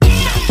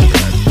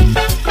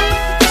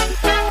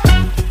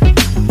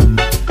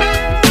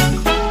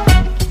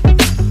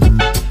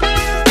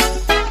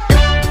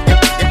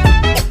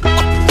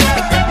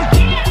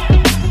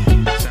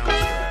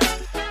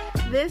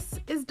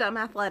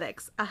Dumb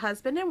Athletics, a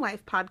husband and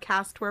wife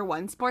podcast where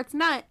one sports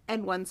nut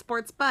and one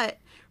sports butt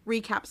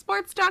recap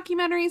sports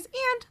documentaries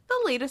and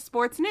the latest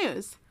sports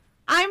news.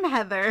 I'm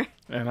Heather.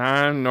 And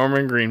I'm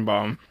Norman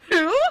Greenbaum.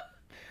 Who?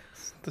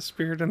 The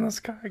Spirit in the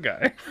Sky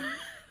guy.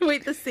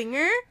 Wait, the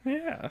singer?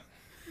 Yeah.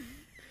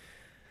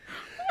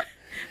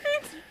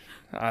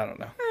 I don't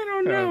know. I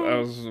don't know. That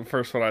was the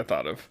first one I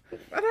thought of.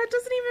 That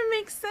doesn't even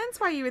make sense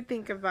why you would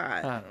think of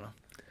that. I don't know.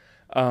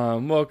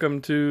 Welcome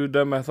to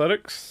Dumb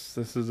Athletics.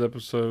 This is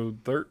episode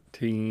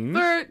 13.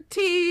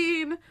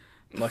 13!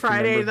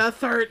 Friday the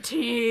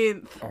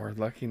 13th. Or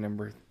lucky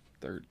number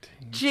 13.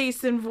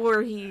 Jason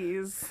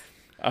Voorhees.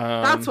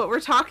 That's what we're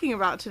talking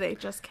about today.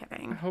 Just I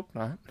kidding. hope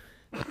not.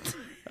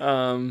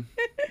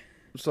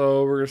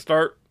 So we're going to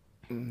start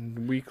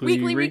weekly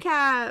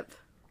recap.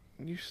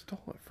 You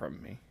stole it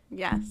from me.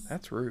 Yes.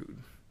 That's rude.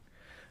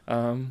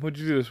 What'd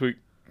you do this week?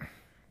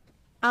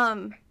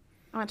 I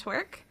went to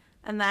work,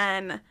 and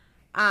then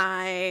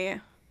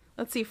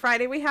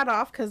Friday we had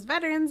off because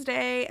Veterans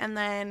Day, and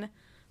then,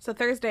 so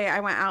Thursday I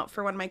went out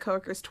for one of my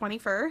coworkers'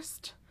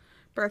 21st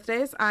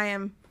birthdays. I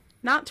am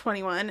not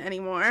 21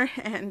 anymore,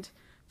 and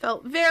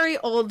felt very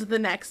old the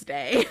next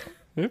day.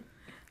 Yep.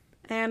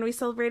 And we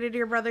celebrated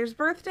your brother's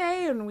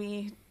birthday, and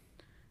we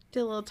did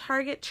a little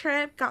Target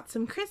trip, got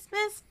some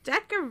Christmas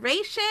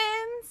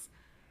decorations.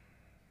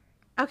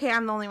 Okay,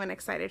 I'm the only one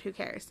excited. Who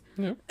cares?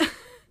 Yep.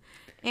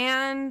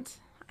 And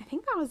I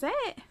think that was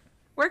it.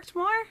 Worked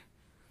more.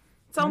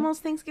 It's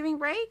almost Thanksgiving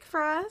break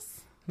for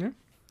us. Yeah.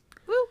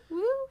 Woo,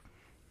 woo.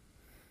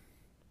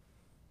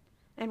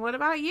 And what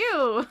about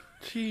you?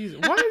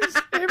 Jeez, why is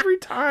every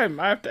time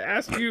I have to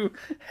ask you,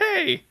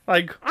 hey,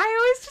 like, I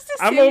always just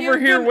assume I'm over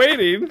here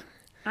waiting.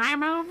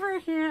 I'm over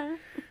here.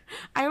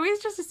 I always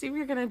just assume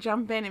you're going to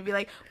jump in and be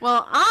like,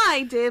 well,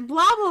 I did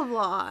blah, blah,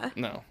 blah.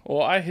 No.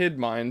 Well, I hid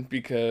mine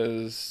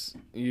because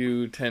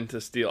you tend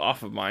to steal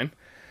off of mine.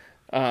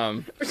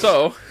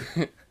 So,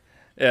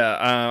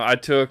 yeah, I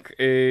took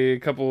a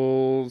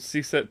couple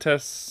CSET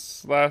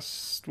tests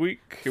last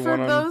week. For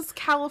those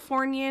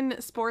Californian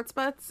sports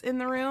butts in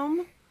the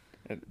room.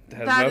 It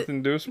has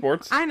nothing to do with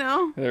sports. I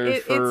know.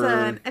 It's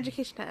an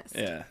education test.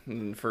 Yeah,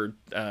 for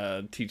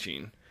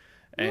teaching.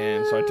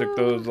 And so I took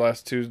those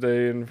last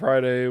Tuesday and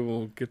Friday.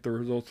 We'll get the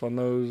results on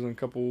those in a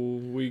couple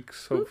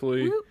weeks,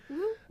 hopefully. Whoop,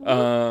 whoop,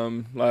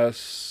 whoop.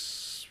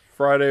 Last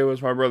Friday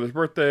was my brother's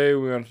birthday.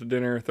 We went to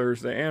dinner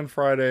Thursday and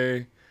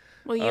Friday.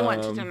 Well, you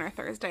went to dinner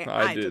Thursday.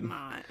 I did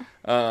not.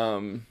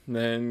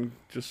 Then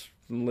just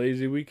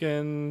lazy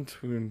weekend.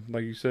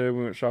 Like you said,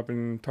 we went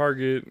shopping in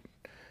Target,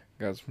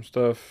 got some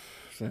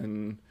stuff,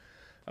 and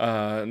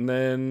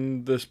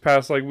then this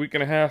past week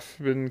and a half,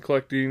 been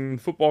collecting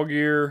football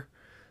gear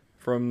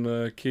from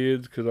the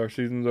kids because our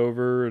season's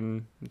over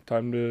and it's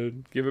time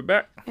to give it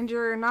back. And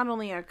you're not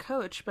only a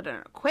coach, but an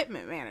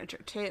equipment manager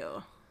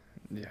too.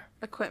 Yeah.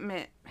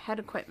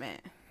 Head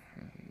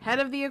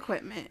of the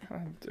equipment.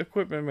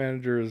 Equipment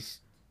manager is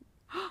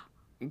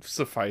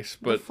suffice,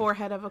 but before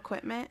head of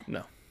equipment?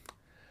 No.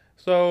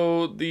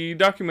 So the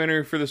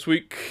documentary for this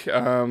week,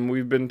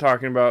 we've been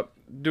talking about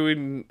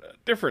doing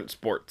different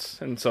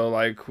sports, and so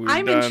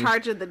I'm in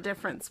charge of the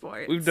different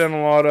sports. We've done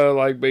a lot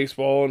of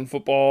baseball and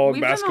football and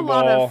basketball. We've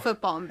done a lot of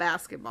football and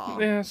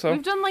basketball. Yeah, so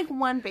we've done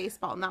one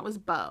baseball, and that was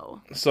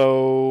Bo.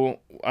 So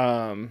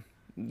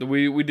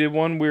we did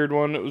one weird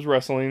one. It was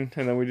wrestling,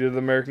 and then we did the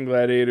American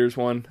Gladiators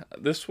one.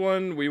 This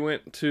one we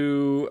went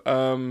to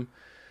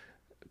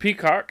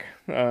Peacock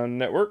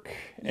Network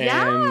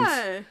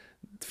and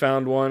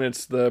found one.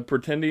 It's the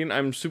Pretending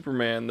I'm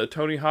Superman, the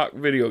Tony Hawk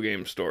video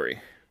game story.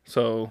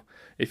 So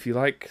if you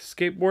like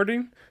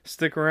skateboarding,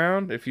 stick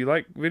around. If you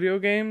like video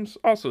games,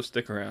 also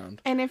stick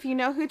around. And if you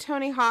know who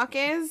Tony Hawk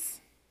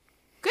is,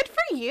 good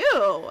for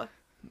you.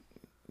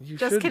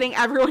 Just kidding.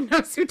 Everyone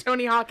knows who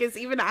Tony Hawk is.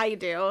 Even I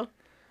do.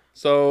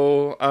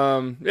 So,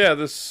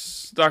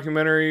 this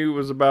documentary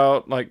was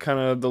about kind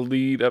of the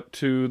lead up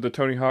to the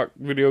Tony Hawk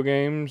video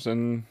games,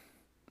 and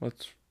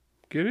let's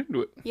get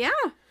into it. Yeah.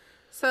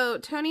 So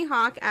Tony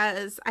Hawk,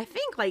 as I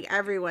think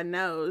everyone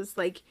knows,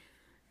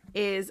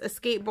 is a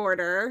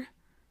skateboarder.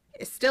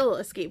 Is still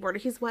a skateboarder.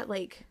 He's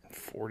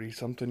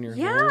 40-something years old?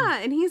 Yeah,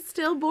 and he's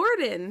still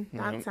boarding.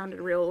 That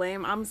sounded real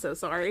lame. I'm so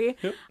sorry.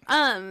 Yep.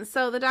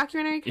 So the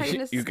documentary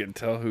kind of... You can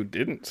tell who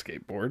didn't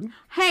skateboard.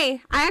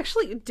 Hey, I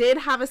actually did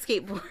have a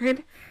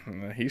skateboard.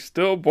 He's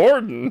still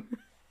boarding.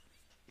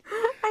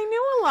 I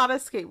knew a lot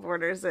of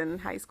skateboarders in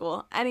high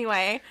school.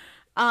 Anyway,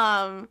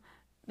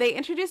 they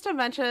introduced a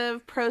bunch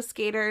of pro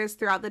skaters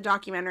throughout the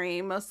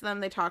documentary. Most of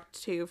them they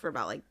talked to for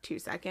about 2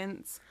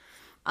 seconds.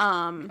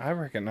 I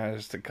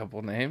recognized a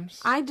couple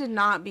names. I did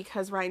not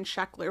because Ryan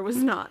Sheckler was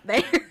not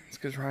there. It's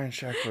because Ryan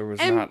Sheckler was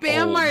not and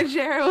Bam old.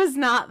 Margera was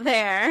not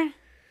there.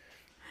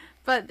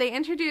 But they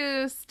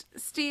introduced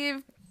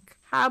Steve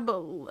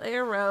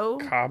Caballero.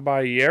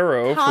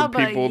 Caballero, for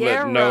people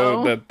that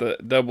know that the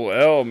double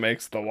L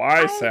makes the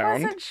Y sound. I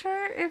wasn't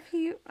sure if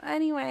he...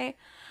 Anyway,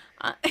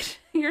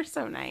 you're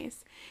so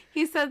nice.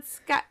 He said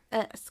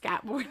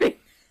skateboarding.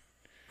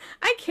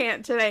 I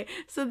can't today.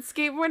 So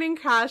skateboarding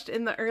crashed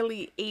in the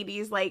early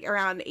 80s, like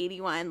around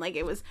 81. Like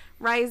it was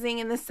rising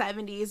in the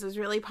 70s, it was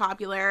really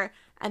popular.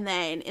 And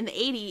then in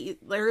the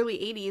early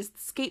 80s,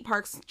 skate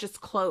parks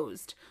just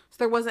closed. So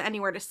there wasn't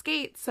anywhere to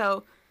skate.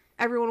 So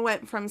everyone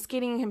went from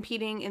skating and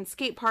competing in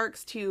skate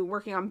parks to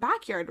working on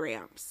backyard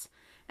ramps.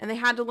 And they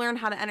had to learn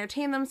how to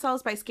entertain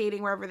themselves by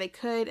skating wherever they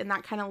could. And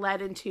that kind of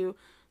led into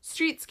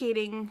street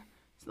skating,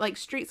 like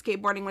street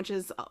skateboarding, which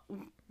is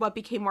what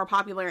became more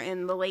popular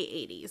in the late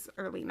 80s,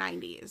 early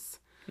 90s.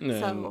 And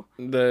so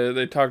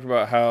they talked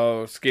about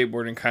how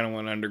skateboarding kind of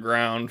went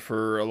underground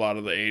for a lot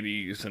of the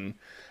 80s. And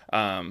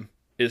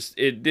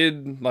it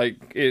did,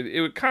 like,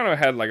 it kind of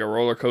had like a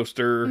roller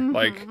coaster,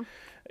 like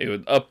it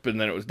was up and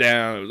then it was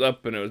down, it was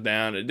up and it was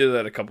down. It did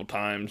that a couple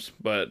times,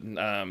 but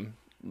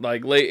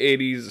like late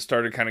 80s, it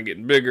started kind of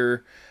getting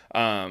bigger.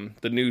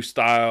 The new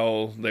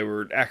style, they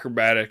were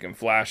acrobatic and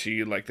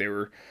flashy, like they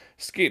were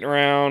skating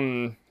around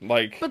and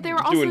like but they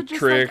were also doing just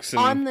tricks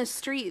like and on the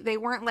street. They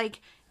weren't like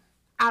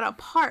at a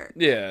park.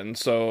 yeah, and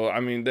so I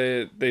mean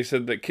they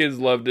said that kids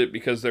loved it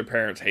because their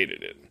parents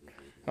hated it.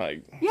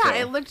 Like yeah, so.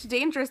 it looked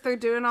dangerous. They're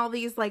doing all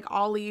these like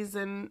ollies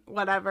and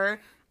whatever.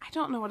 I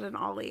don't know what an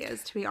ollie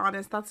is, to be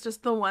honest. That's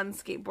just the one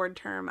skateboard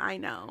term I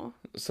know.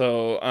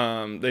 So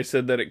they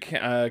said that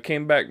it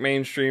came back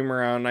mainstream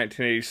around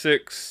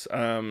 1986.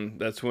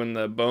 That's when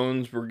the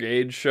Bones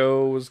Brigade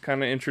show was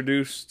kind of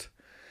introduced.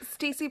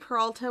 Stacy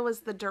Peralta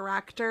was the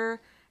director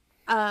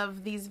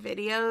of these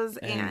videos,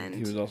 and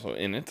he was also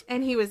in it.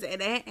 And he was in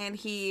it, and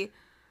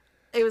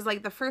it was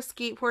like the first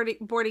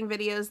skateboarding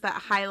videos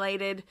that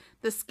highlighted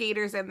the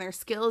skaters and their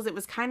skills. It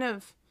was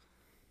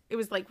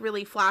like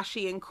really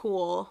flashy and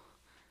cool.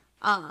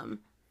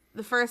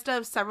 The first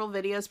of several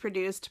videos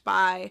produced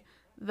by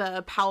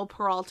the Powell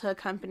Peralta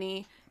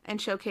Company and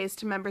showcased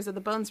to members of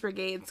the Bones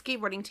Brigade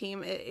skateboarding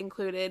team. It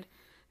included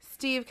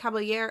Steve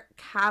Caballero,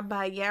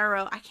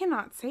 I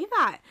cannot say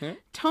that,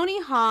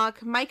 Tony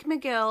Hawk, Mike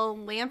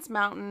McGill, Lance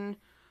Mountain,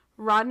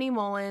 Rodney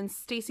Mullins,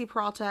 Stacy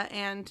Peralta,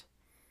 and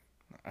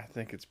I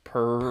think it's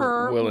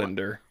Per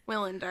Willander.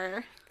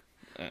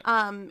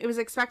 It was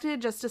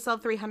expected just to sell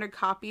 300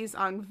 copies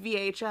on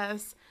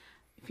VHS.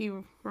 If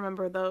you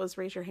remember those,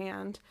 raise your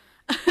hand.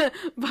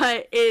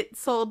 But it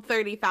sold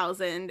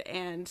 30,000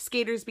 and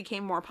skaters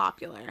became more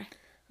popular.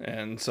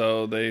 And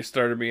so they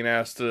started being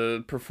asked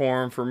to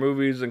perform for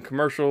movies and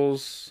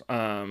commercials.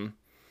 And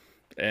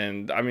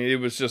I mean,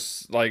 it was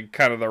just like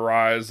kind of the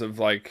rise of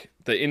like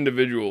the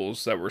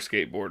individuals that were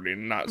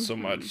skateboarding, not so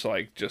much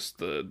like just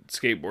the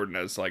skateboarding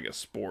as like a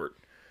sport.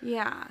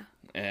 Yeah.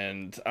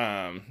 And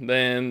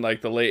then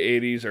like the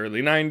late 80s,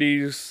 early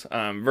 90s,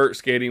 vert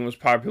skating was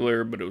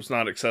popular, but it was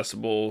not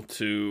accessible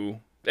to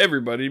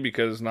everybody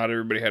because not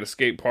everybody had a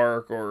skate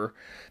park or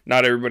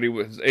not everybody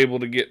was able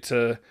to get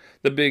to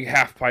the big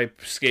half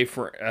pipe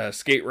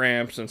skate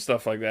ramps and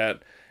stuff like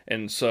that.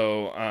 And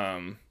so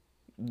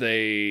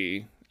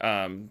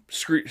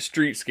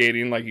street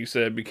skating, like you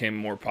said, became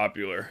more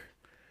popular.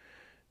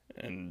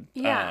 And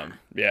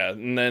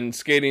and then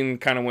skating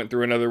kind of went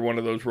through another one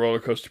of those roller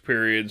coaster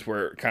periods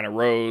where it kind of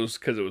rose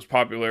because it was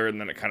popular, and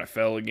then it kind of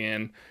fell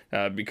again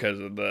because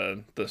of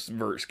the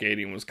vert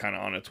skating was kind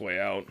of on its way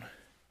out.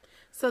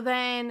 So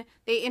then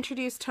they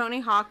introduced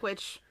Tony Hawk,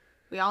 which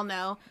we all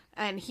know,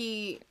 and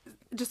he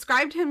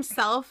described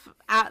himself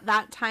at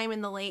that time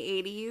in the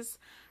late 80s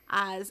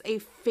as a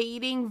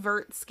fading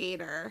vert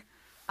skater.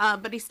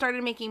 But he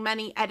started making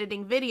money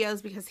editing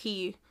videos because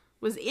he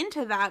was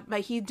into that,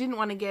 but he didn't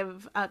want to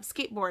give up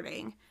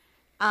skateboarding.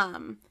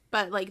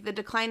 But like the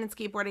decline in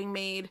skateboarding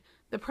made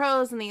the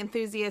pros and the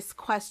enthusiasts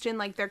question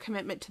like their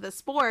commitment to the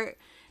sport,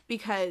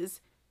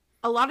 because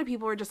a lot of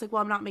people were just like,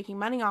 well, I'm not making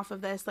money off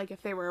of this. Like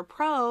if they were a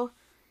pro,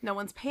 no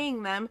one's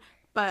paying them.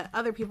 But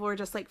other people were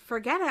just like,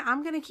 forget it,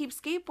 I'm going to keep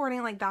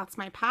skateboarding. Like that's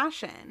my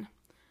passion.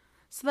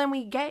 So then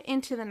we get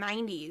into the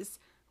 90s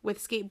with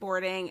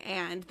skateboarding,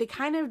 and they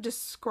kind of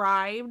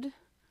described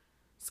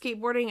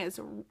skateboarding as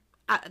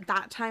at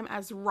that time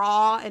as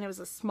raw, and it was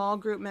a small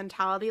group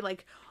mentality,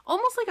 like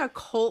almost like a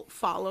cult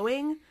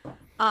following.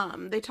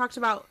 They talked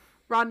about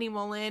Rodney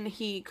Mullen.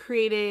 He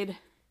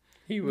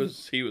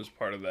was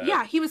part of that.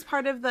 Yeah, he was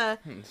part of the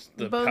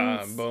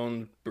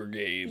Bones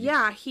Brigade.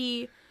 Yeah,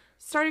 he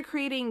started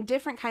creating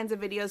different kinds of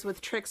videos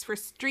with tricks for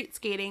street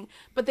skating,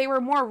 but they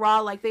were more raw.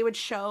 Like they would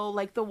show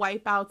like the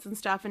wipeouts and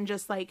stuff, and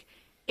just like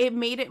it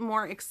made it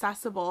more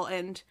accessible.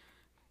 And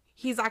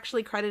he's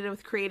actually credited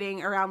with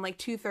creating around like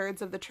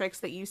 2/3 of the tricks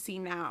that you see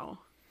now.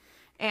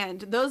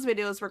 And those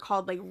videos were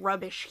called like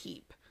Rubbish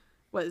Heap,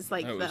 was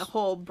like the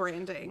whole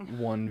branding.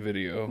 One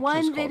video.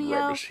 Called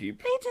Rubbish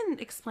Heap. They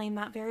didn't explain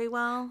that very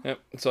well. Yep.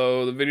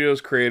 So the video was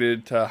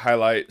created to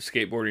highlight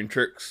skateboarding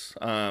tricks.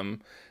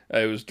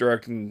 It was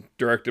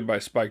directed by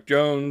Spike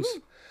Jones.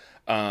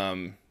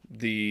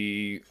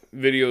 The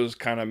videos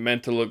kind of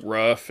meant to look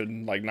rough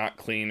and like not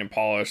clean and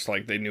polished,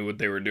 like they knew what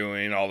they were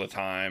doing all the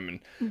time, and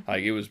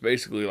like it was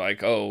basically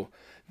like, oh,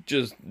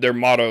 just their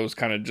motto is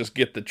kind of just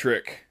get the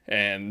trick,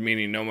 and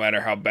meaning no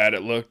matter how bad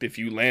it looked, if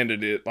you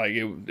landed it, like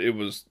it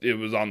was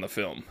on the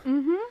film.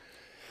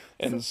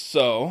 And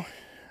so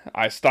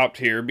I stopped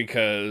here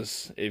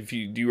because do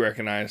you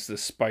recognize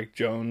this Spike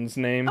Jonze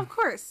name? Of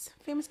course.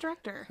 Famous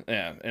director.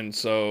 Yeah, and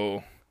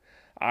so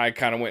I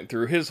kind of went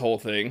through his whole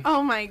thing.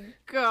 Oh my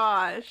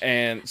gosh.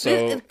 And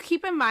so...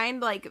 keep in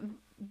mind, like,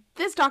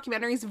 this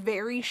documentary is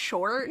very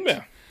short.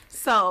 Yeah.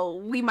 So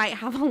we might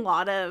have a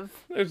lot of...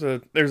 There's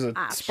a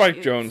Spike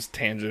Jonze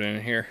tangent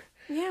in here.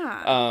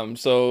 Yeah.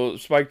 So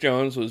Spike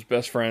Jonze was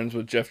best friends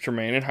with Jeff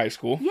Tremaine in high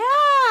school.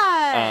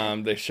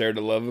 Yeah. They shared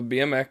a love of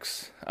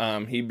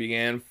BMX. He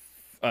began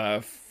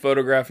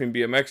photographing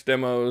BMX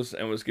demos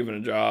and was given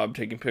a job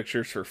taking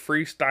pictures for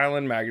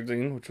Freestylin'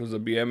 magazine, which was a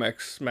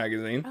BMX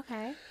magazine.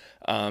 Okay.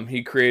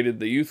 He created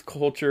the youth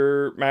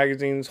culture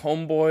magazines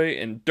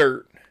Homeboy and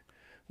Dirt,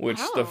 which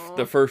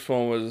the first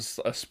one was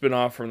a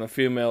spin-off from the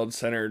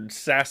female-centered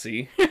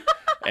Sassy,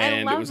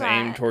 and it was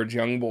aimed towards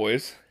young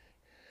boys.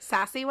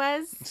 Sassy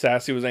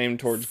was aimed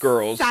towards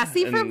girls.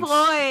 Sassy for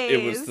boys.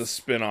 It was the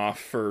spin-off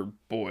for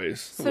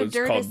boys. So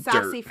Dirt is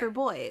Sassy for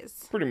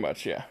boys. Pretty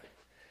much, yeah.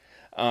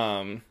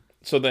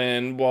 So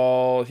then,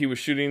 while he was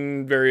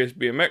shooting various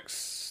BMX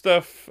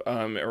stuff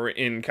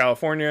in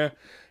California,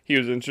 he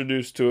was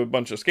introduced to a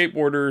bunch of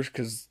skateboarders,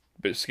 because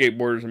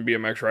skateboarders and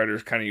BMX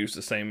riders kind of use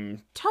the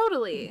same...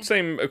 Totally.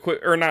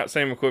 Not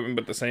same equipment,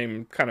 but the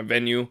same kind of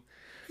venue.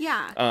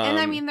 Yeah. And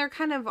I mean, they're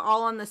kind of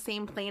all on the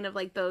same plane of,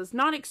 like, those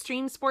not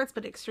extreme sports,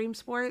 but extreme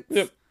sports.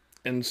 Yep.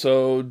 And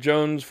so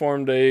Jones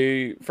formed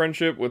a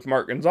friendship with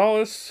Mark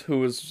Gonzalez, who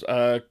was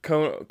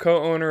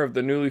co-owner of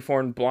the newly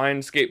formed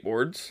Blind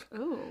Skateboards.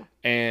 Ooh.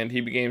 And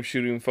he began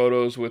shooting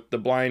photos with the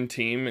Blind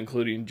team,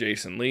 including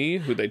Jason Lee,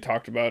 who they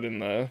talked about in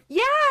the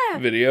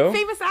video.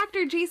 Famous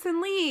actor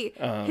Jason Lee.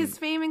 His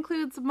fame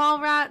includes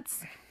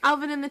Mallrats,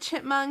 Alvin and the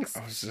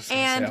Chipmunks,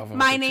 and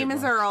My Name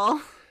is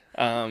Earl.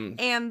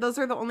 And those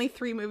are the only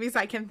 3 movies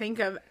I can think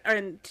of,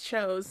 and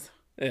shows.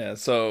 Yeah,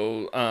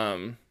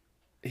 so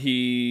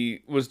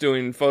he was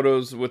doing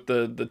photos with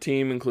the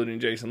team, including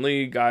Jason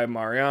Lee, Guy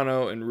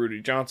Mariano, and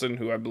Rudy Johnson,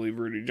 who I believe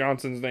Rudy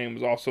Johnson's name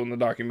was also in the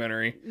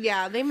documentary.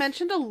 Yeah, they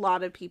mentioned a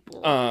lot of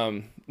people.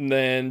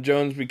 Then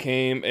Jones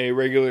became a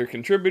regular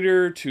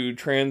contributor to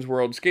Trans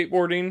World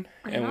Skateboarding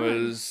and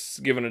was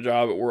given a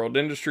job at World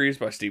Industries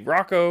by Steve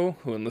Rocco,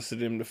 who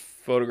enlisted him to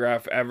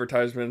photograph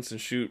advertisements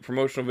and shoot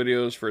promotional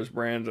videos for his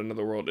brands under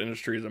the World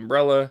Industries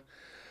umbrella.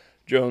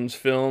 Jones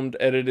filmed,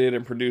 edited,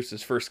 and produced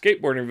his first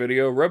skateboarding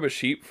video,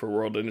 Rubbish Heap, for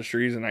World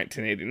Industries in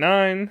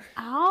 1989.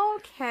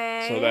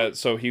 Okay.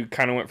 So he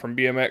kind of went from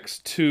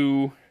BMX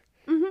to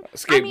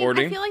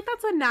skateboarding. I feel like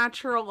that's a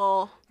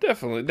natural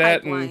definitely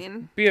pipeline.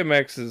 And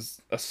BMX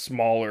is a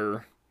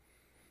smaller,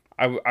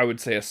 I would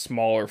say a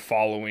smaller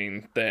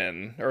following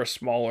than, or a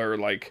smaller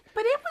but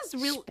it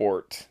was real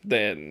sport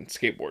than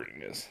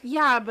skateboarding is.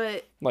 Yeah,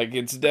 but like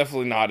it's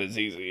definitely not as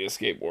easy as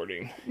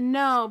skateboarding.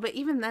 No, but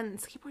even then,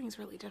 skateboarding is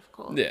really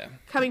difficult. Yeah,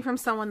 coming from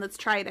someone that's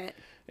tried it.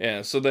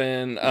 Yeah, so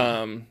then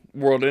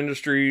World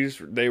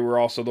Industries, they were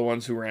also the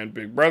ones who ran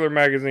Big Brother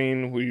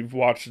magazine. We've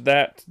watched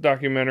that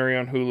documentary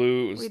on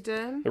Hulu. We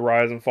did. The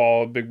Rise and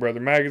Fall of Big Brother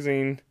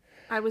magazine.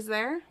 I was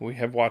there. We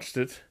have watched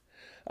it.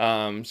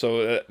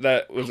 So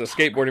that was a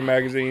skateboarding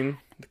magazine.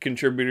 The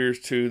contributors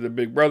to the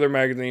Big Brother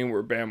magazine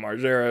were Bam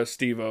Margera,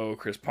 Steve-O,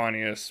 Chris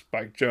Pontius,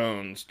 Spike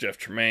Jonze, Jeff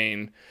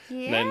Tremaine.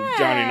 Yeah. And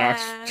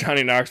then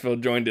Johnny Knoxville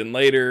joined in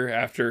later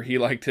after he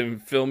liked him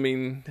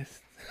filming.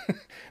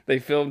 They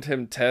filmed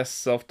him test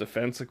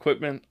self-defense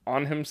equipment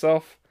on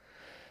himself.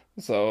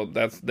 So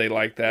they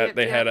liked that.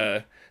 They had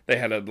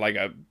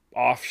a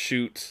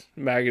offshoot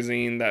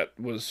magazine that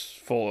was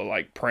full of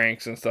like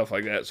pranks and stuff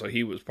like that, so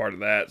he was part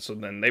of that. So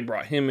then they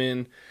brought him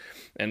in,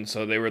 and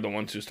so they were the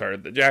ones who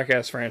started the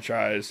Jackass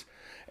franchise.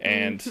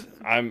 And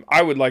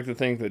I would like to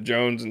think that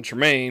Jones and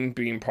Tremaine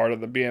being part of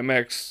the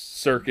BMX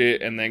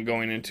circuit and then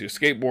going into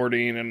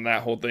skateboarding and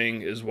that whole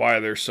thing is why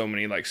there's so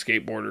many like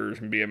skateboarders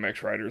and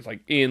BMX riders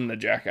like in the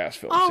Jackass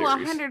film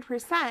series.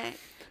 100%.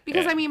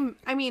 Because I mean,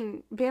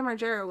 Bam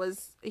Margera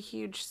was a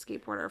huge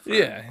skateboarder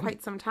for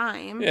quite some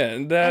time. Yeah,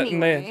 and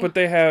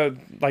they had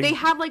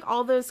like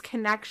all those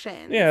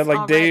connections. Yeah, like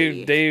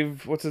already.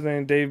 Dave, what's his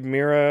name? Dave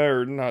Mira,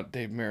 or not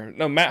Dave Mira?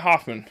 No, Matt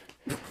Hoffman.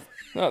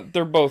 No,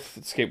 they're both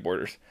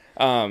skateboarders.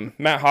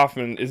 Matt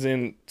Hoffman is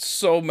in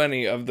so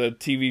many of the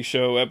TV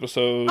show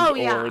episodes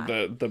or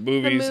the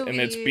movies, and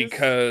it's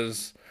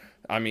because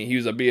he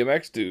was a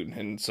BMX dude,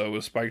 and so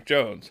was Spike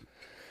Jonze.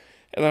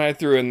 And then I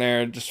threw in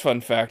there, just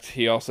fun fact,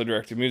 he also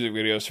directed music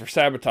videos for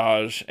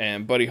Sabotage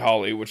and Buddy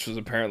Holly, which was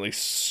apparently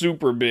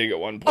super big at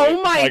one point.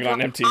 Oh my on god,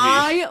 MTV.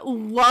 I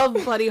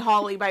love Buddy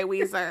Holly by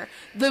Weezer.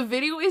 The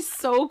video is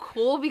so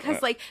cool because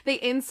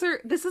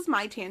this is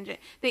my tangent,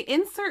 they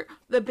insert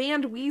the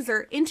band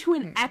Weezer into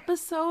an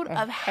episode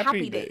of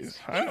Happy Days.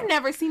 You've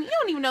never seen it, you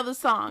don't even know the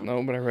song.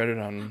 No, but I read it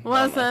on...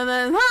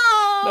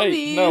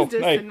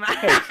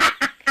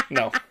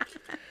 No.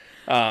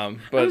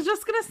 But I was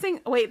just gonna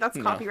sing. Wait, that's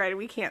copyrighted.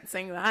 We can't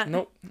sing that.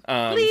 Nope.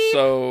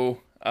 So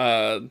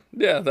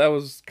that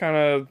was kind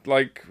of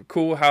like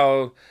cool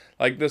how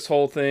like this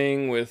whole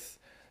thing with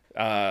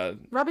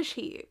Rubbish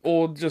Heap.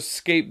 Old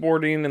just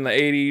skateboarding in the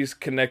 80s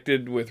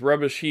connected with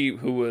Rubbish Heap,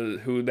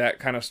 who that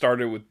kind of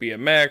started with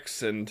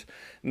BMX, and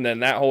then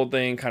that whole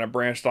thing kind of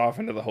branched off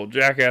into the whole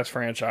Jackass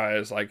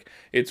franchise. Like,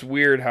 it's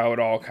weird how it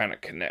all kind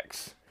of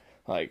connects.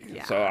 Like,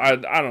 yeah. So I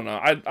don't know.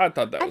 I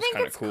thought that was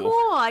kind of cool.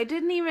 I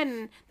didn't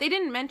even, they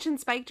didn't mention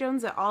Spike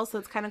Jonze at all, so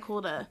it's kind of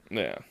cool to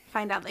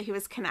find out that he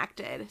was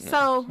connected. Yeah.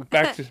 So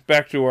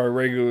back to our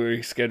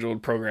regularly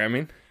scheduled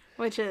programming,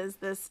 which is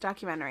this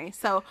documentary.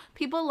 So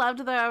people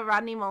loved the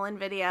Rodney Mullen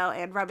video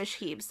and Rubbish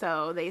Heap,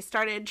 so they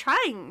started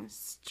trying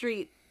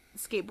street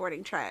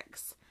skateboarding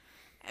tricks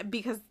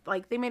because,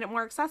 like, they made it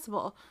more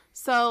accessible.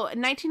 So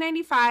in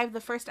 1995,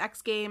 the first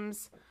X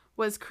Games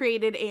was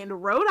created in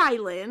Rhode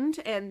Island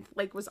and,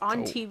 like, was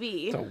on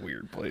TV. It's a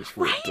weird place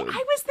for it to I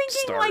was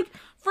thinking, start. like,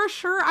 for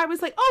sure, I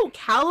was like, oh,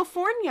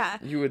 California.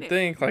 You would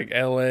think, like,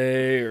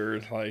 LA or,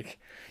 like,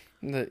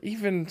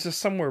 even just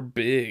somewhere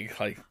big,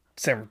 like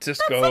San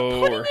Francisco. That's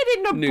like putting or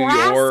it in New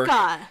York.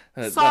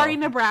 Nebraska. Sorry,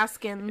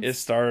 Nebraskans. It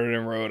started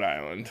in Rhode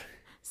Island.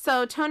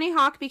 So Tony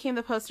Hawk became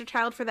the poster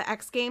child for the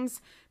X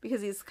Games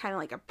because he's kind of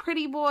like a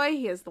pretty boy.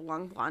 He has the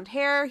long blonde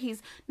hair.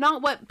 He's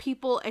not what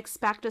people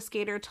expect a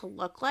skater to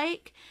look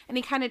like. And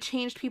he kind of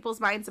changed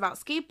people's minds about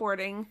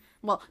skateboarding.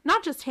 Well,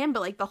 not just him,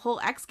 but like the whole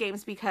X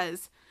Games,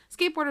 because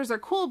skateboarders are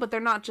cool, but they're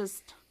not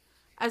just,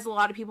 as a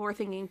lot of people were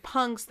thinking,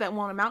 punks that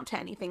won't amount to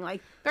anything.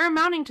 Like, they're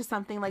amounting to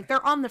something. Like,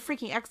 they're on the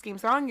freaking X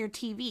Games. They're on your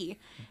TV.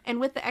 And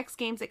with the X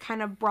Games, it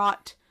kind of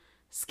brought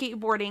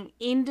skateboarding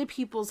into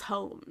people's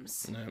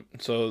homes. Yeah.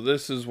 So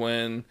this is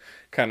when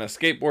kind of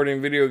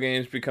skateboarding video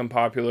games become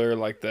popular,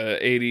 like the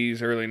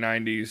 80s, early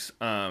 90s.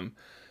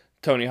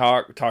 Tony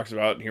Hawk talks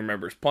about he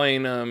remembers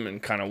playing them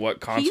and kind of what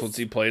consoles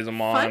he plays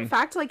them on. Fun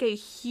fact, like a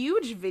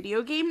huge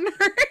video game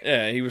nerd.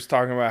 Yeah, he was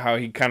talking about how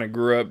he kind of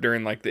grew up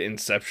during like the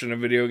inception of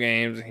video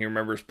games, and he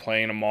remembers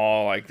playing them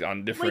all like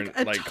on different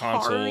like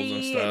consoles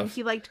and stuff. And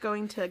he liked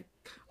going to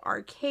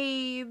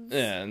arcades.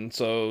 Yeah, and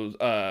so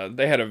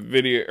they had a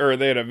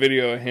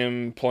video of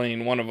him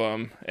playing one of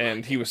them,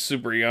 and he was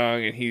super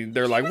young, and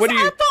they're like, "What do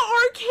you?" At the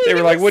arcade. They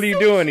were like, "What are you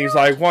doing?" He's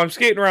like, "Well, I'm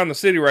skating around the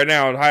city right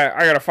now, and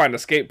I gotta find a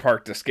skate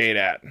park to skate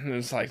at." And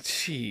it's like,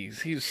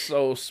 jeez, he's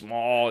so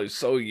small, he's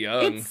so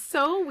young. It's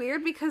so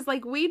weird because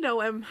like we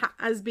know him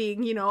as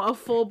being, you know, a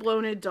full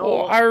blown adult.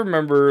 Well, I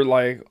remember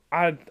like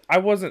I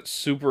wasn't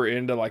super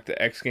into like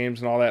the X Games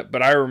and all that,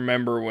 but I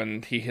remember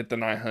when he hit the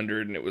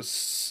 900 and it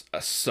was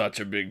such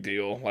a big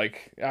deal.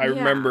 Like I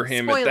remember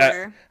him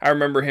at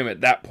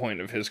that point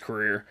of his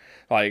career,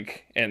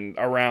 like, and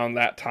around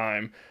that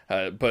time.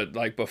 But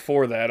like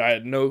before that, I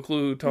had no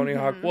clue who Tony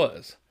Hawk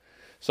was.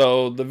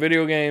 So the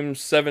video game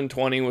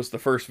 720 was the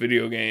first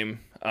video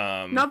game.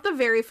 Not the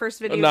very first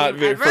video game. Not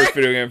the first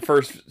video game,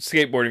 first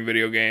skateboarding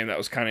video game that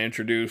was kind of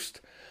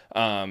introduced.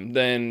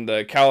 Then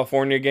the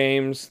California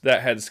games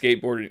that had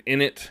skateboarding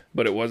in it,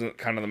 but it wasn't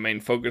kind of the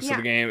main focus of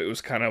the game. It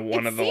was kind of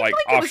one of the like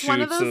offshoots. It was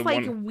one of those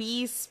like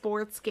Wii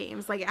sports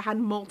games. Like it had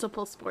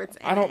multiple sports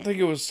in it. I don't think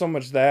it was so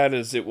much that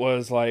as it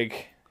was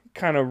like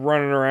kind of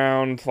running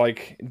around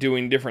like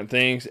doing different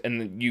things,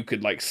 and you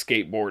could like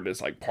skateboard as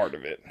like part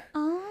of it.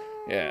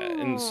 Yeah,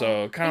 and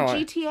so kind of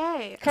like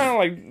GTA. Kind of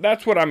like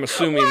that's what I'm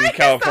assuming the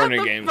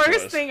California games was.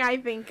 First thing I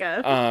think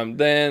of.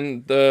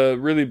 Then the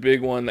really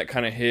big one that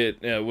kind of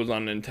hit was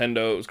on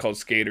Nintendo. It was called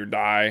Skate or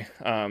Die.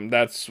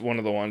 That's one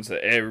of the ones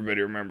that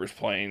everybody remembers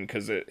playing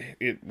because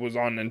it was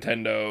on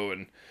Nintendo,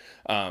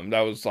 and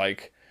that was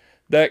like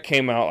that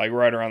came out like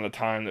right around the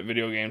time that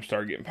video games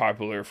started getting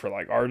popular for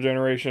like our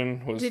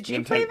generation. Did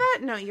you play that?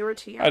 No, you were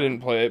too young. I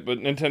didn't play it, but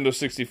Nintendo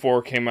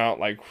 64 came out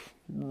like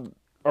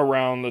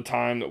around the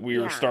time that we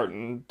were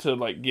starting to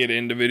like get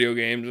into video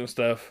games and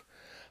stuff.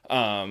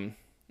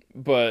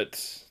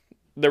 But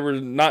there were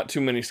not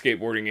too many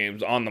skateboarding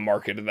games on the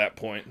market at that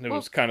point. It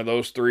was kind of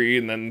those three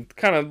and then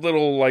kind of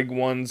little like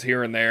ones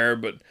here and there,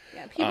 but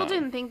yeah, people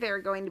didn't think they were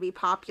going to be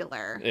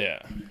popular.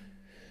 Yeah.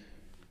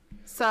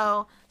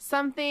 So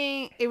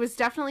it was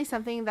definitely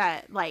something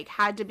that like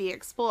had to be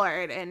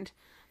explored, and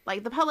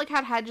like the public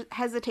had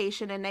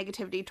hesitation and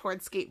negativity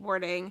towards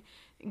skateboarding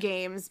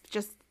games,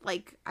 just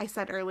like I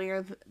said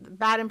earlier, the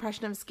bad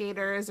impression of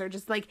skaters, or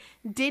just like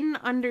didn't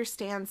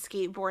understand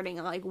skateboarding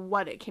and like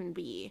what it can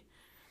be,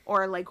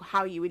 or like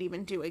how you would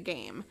even do a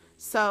game.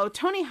 So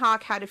Tony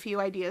Hawk had a few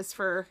ideas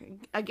for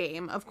a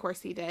game. Of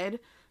course he did,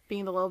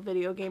 being the little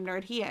video game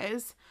nerd he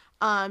is.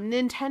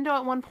 Nintendo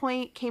at one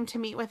point came to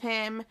meet with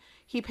him.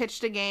 He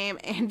pitched a game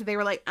and they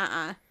were like,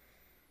 bye.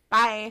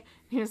 And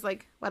he was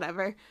like,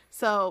 whatever.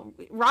 So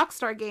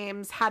Rockstar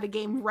Games had a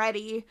game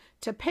ready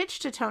to pitch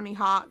to Tony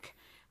Hawk.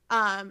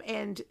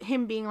 And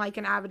him being like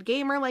an avid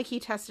gamer, like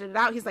he tested it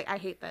out. He's like, I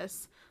hate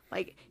this.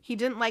 Like he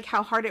didn't like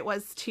how hard it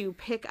was to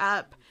pick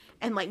up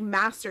and like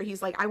master.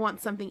 He's like, I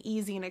want something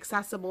easy and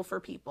accessible for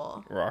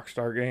people.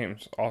 Rockstar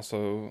Games,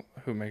 also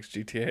who makes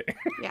GTA.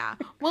 Yeah.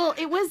 Well,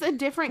 it was a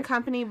different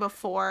company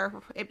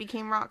before it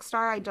became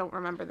Rockstar. I don't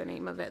remember the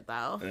name of it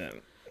though. Yeah.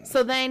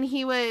 So then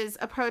he was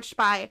approached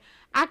by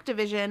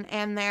Activision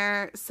and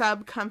their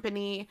sub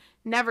company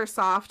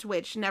Neversoft,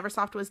 which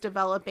Neversoft was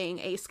developing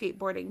a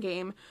skateboarding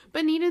game,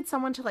 but needed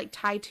someone to like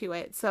tie to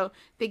it. So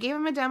they gave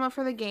him a demo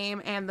for the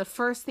game, and the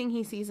first thing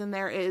he sees in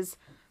there is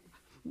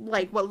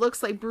like what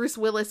looks like Bruce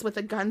Willis with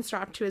a gun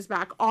strapped to his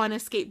back on a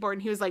skateboard.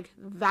 And he was like,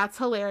 that's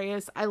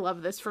hilarious. I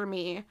love this for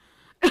me.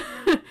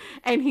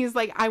 And he's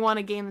like, I want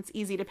a game that's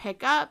easy to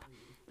pick up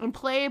and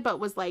play, but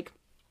was like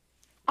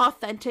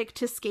authentic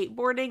to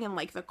skateboarding and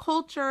like the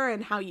culture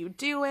and how you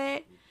do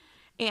it.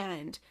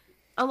 And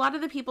a lot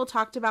of the people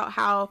talked about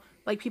how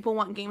like people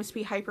want games to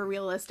be hyper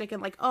realistic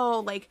and like,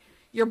 oh, like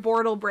your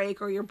board will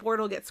break or your board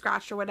will get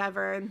scratched or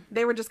whatever. And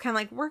they were just kind of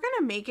like, we're going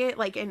to make it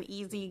like an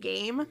easy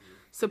game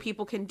so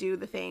people can do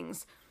the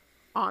things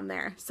on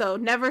there. So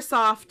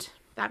Neversoft,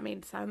 that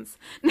made sense.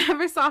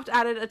 Neversoft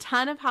added a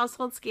ton of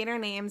household skater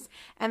names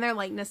and their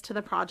likeness to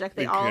the project.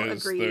 They all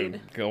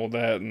agreed. All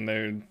that,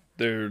 and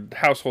they're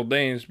household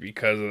names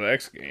because of the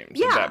X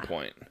Games at that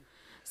point.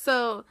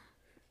 So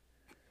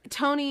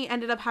Tony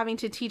ended up having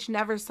to teach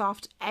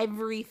Neversoft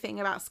everything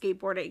about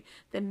skateboarding.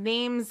 The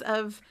names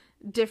of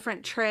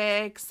different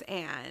tricks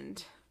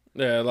and...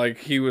 Yeah, like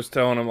he was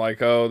telling them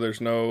like, oh, there's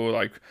no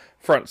like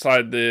front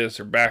side this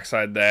or back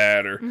side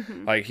that, or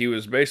like he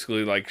was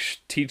basically like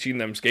teaching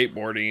them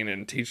skateboarding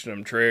and teaching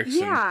them tricks.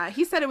 Yeah,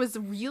 he said it was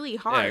really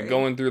hard. Yeah,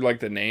 going through like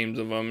the names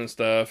of them and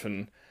stuff.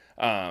 And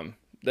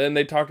then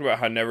they talked about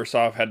how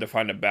Neversoft had to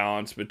find a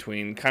balance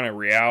between kind of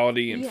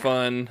reality and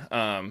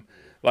fun.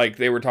 Like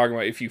they were talking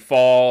about if you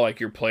fall, like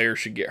your player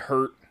should get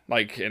hurt.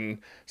 Like in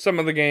some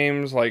of the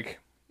games, like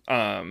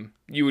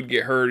you would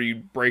get hurt,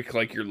 you'd break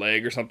like your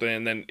leg or something,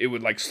 and then it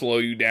would like slow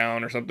you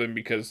down or something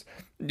because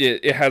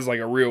it has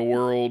like a real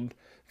world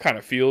kind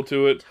of feel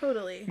to it.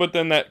 Totally. But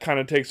then that kind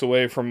of takes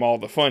away from all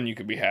the fun you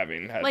could be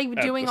having like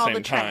doing all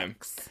the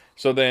tricks.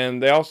 So then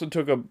they also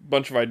took a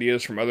bunch of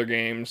ideas from other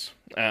games.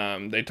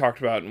 They talked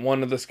about in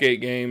one of the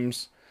skate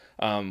games,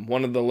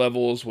 one of the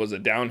levels was a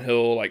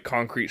downhill like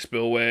concrete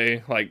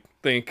spillway, like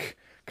think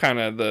kind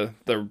of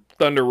the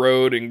Thunder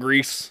Road in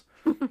Greece.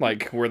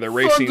 Like where they're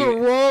racing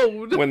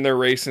when they're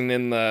racing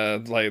in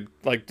the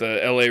like the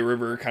LA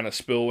River kind of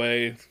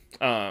spillway,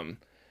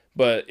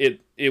 but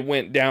it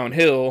went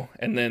downhill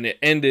and then it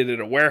ended at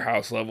a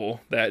warehouse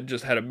level that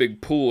just had a big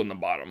pool in the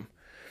bottom.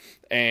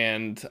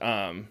 And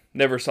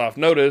Neversoft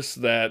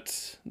noticed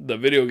that the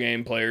video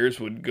game players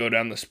would go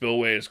down the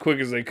spillway as quick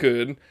as they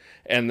could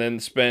and then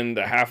spend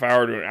a half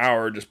hour to an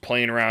hour just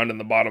playing around in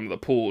the bottom of the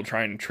pool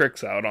trying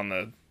tricks out on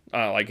the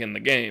like in the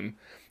game.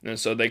 And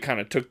so they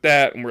kind of took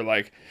that and were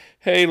like,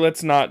 hey,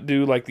 let's not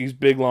do like these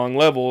big long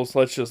levels.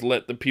 Let's just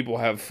let the people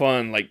have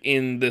fun like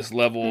in this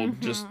level,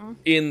 just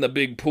in the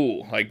big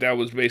pool. Like that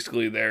was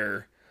basically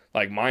their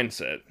like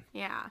mindset.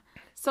 Yeah.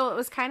 So it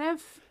was kind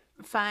of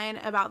fun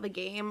about the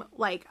game,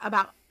 like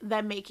about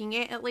them making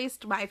it, at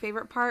least my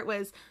favorite part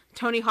was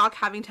Tony Hawk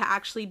having to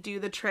actually do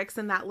the tricks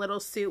in that little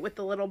suit with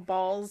the little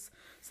balls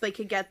so they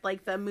could get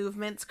like the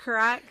movements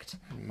correct.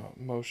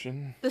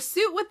 Motion. The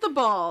suit with the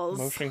balls.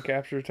 Motion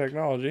capture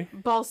technology.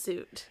 Ball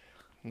suit.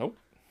 Nope.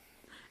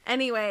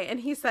 Anyway,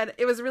 and he said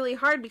it was really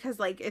hard because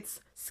like it's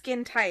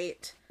skin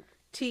tight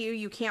to you.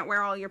 You can't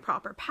wear all your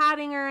proper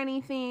padding or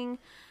anything.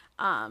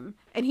 And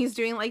he's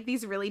doing like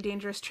these really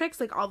dangerous tricks,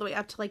 like all the way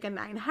up to like a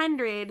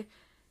 900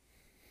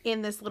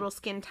 in this little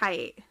skin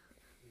tight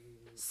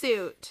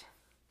suit.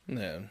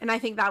 Yeah. And I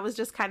think that was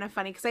just kind of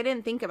funny because I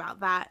didn't think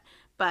about that.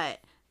 But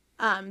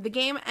the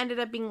game ended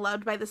up being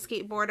loved by the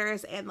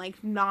skateboarders and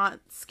like not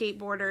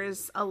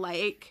skateboarders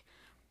alike.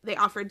 They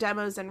offered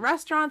demos in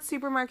restaurants,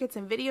 supermarkets,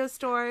 and video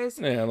stores.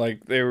 Yeah,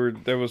 like there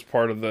was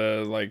part of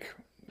the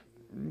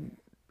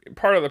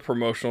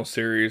promotional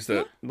series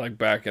that like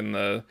back in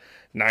the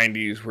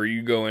 90s where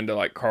you go into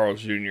like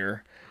Carl's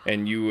Jr.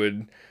 and you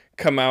would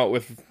come out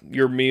with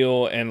your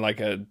meal and like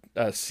a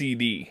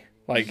CD.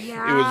 Like it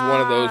was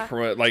one of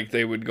those like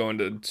they would go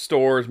into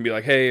stores and be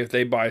like, hey, if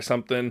they buy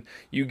something,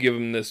 you give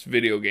them this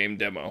video game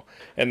demo.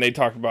 And they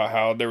talked about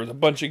how there was a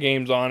bunch of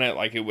games on it.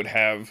 Like it would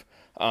have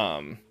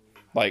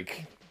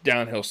like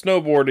downhill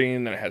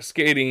snowboarding, then it had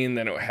skating,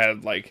 then it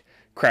had like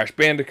Crash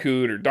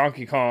Bandicoot or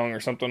Donkey Kong or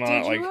something on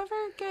it. Did you ever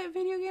get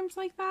video games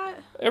like that?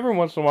 Every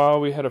once in a while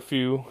we had a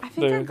few. I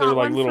think I got they're like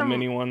one little from,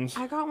 mini ones.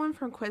 I got one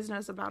from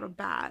Quiznos about a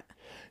bat.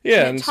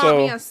 Yeah, and it taught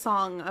me a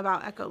song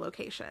about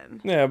echolocation.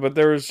 Yeah, but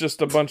there was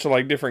just a bunch of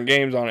like different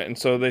games on it, and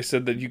so they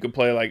said that you could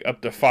play like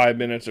up to 5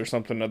 minutes or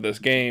something of this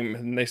game,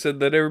 and they said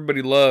that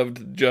everybody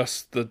loved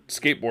just the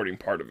skateboarding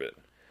part of it.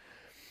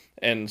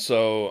 And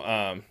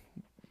so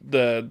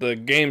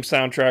the game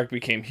soundtrack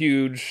became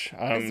huge.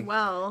 As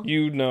well.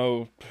 You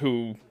know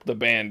who the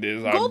band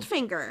is.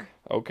 Goldfinger.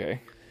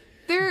 Okay.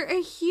 They're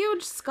a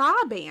huge ska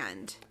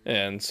band.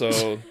 And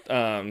so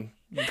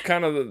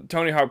kind of the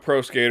Tony Hawk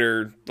Pro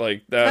Skater,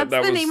 like that.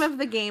 That's the was, name of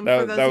the game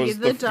for those of you that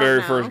don't know. That was the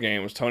very first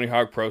game. Was Tony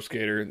Hawk Pro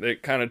Skater.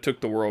 It kind of took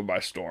the world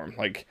by storm.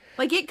 Like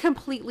it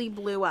completely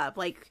blew up.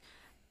 Like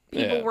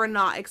People were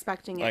not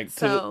expecting it. Like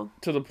So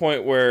to the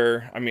point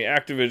where, I mean,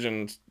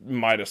 Activision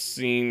might have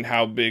seen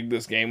how big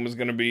this game was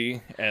going to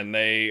be, and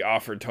they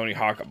offered Tony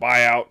Hawk a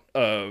buyout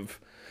of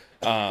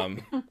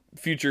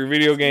future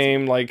video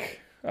game.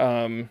 Like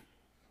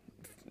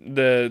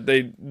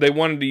they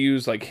wanted to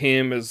use like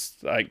him as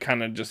like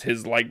kind of just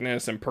his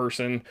likeness in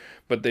person,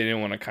 but they didn't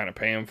want to kind of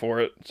pay him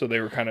for it, so they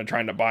were kind of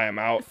trying to buy him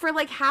out for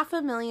like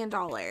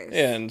 $500,000.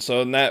 And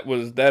so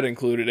that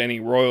included any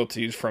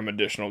royalties from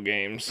additional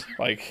games.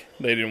 Like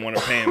they didn't want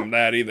to pay him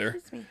that either.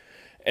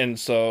 And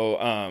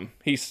so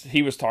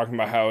he was talking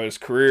about how his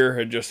career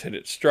had just hit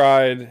its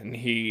stride, and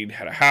he'd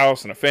had a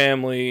house and a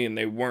family, and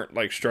they weren't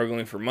like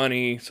struggling for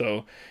money.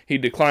 So he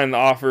declined the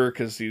offer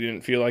because he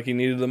didn't feel like he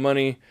needed the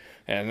money,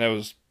 and that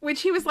was.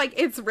 Which he was like,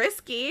 it's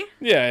risky.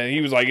 Yeah,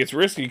 he was like, it's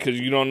risky because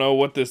you don't know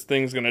what this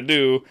thing's going to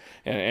do,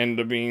 and end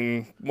up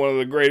being one of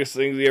the greatest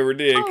things he ever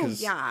did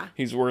because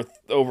he's worth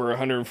over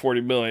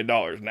 $140 million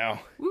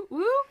now. Woo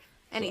woo.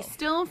 And he's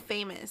still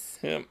famous.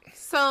 Yep.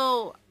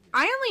 So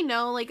I only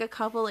know like a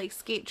couple like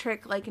skate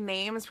trick like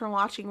names from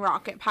watching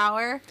Rocket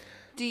Power.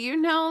 Do you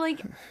know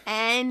like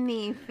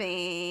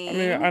anything? I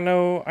mean, I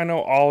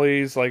know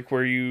ollies, like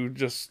where you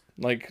just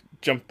like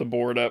jump the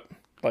board up.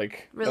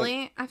 Like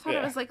really? I thought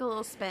it was like a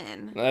little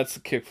spin. That's a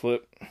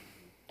kickflip,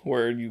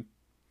 where you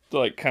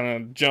like kind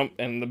of jump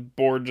and the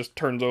board just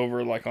turns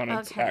over like on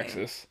its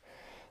axis.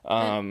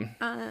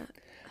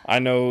 I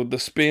know the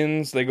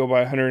spins, they go by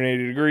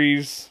 180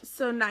 degrees.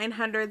 So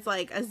 900's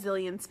like a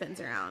zillion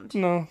spins around.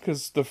 No,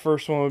 because the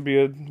first one would be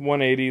a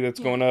 180 that's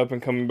going up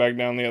and coming back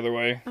down the other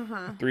way.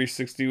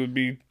 360 would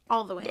be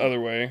all the way. Other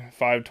way.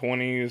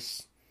 520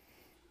 is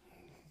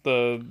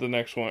the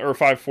next one, or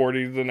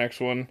 540 is the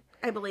next one.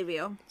 I believe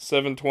you.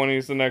 720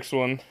 is the next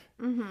one.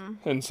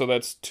 And so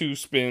that's 2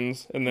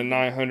 spins, and then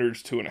 900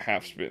 is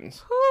 2.5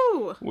 spins.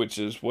 Whew. Which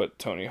is what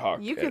Tony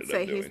Hawk You could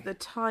say he's the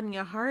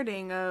Tanya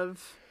Harding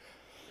of...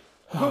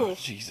 Oh,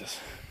 Jesus.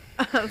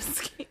 Of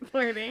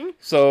skateboarding.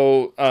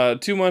 So,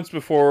 2 months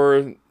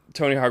before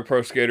Tony Hawk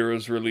Pro Skater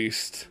was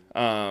released,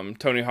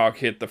 Tony Hawk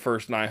hit the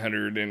first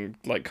 900 in,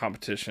 like,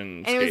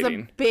 competition skating. It was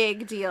a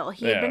big deal.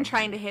 He had been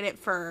trying to hit it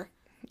for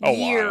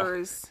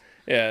years. Wow.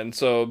 Yeah, and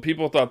so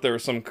people thought there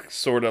was some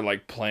sort of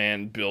like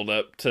planned build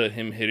up to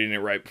him hitting it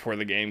right before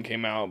the game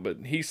came out, but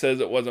he says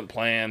it wasn't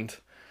planned.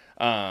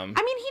 I mean,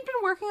 he'd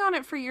been working on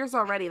it for years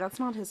already. That's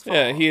not his fault.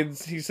 Yeah,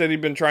 he said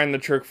he'd been trying the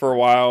trick for a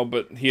while,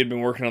 but he had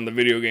been working on the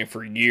video game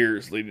for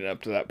years leading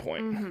up to that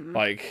point.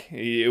 Like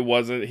it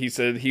wasn't. He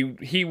said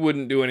he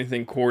wouldn't do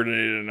anything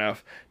coordinated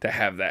enough to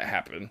have that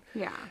happen.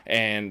 Yeah.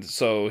 And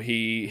so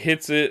he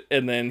hits it,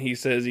 and then he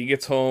says he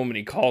gets home and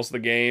he calls the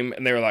game,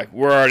 and they were like,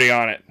 "We're already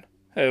on it."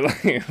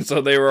 So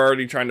they were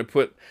already trying to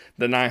put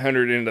the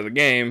 900 into the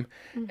game,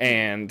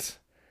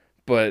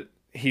 but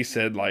he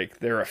said like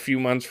they're a few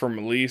months from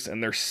release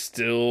and they're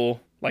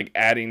still like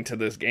adding to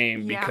this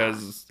game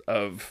because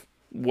of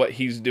what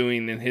he's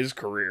doing in his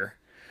career.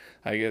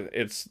 Like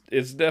it's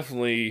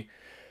definitely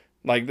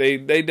like they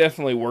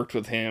definitely worked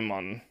with him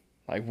on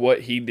like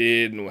what he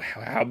did and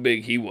how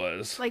big he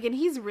was. Like, and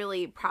he's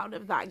really proud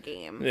of that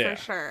game for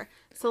sure.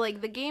 So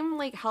like the game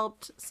like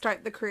helped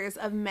start the careers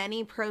of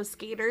many pro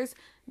skaters,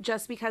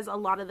 just because a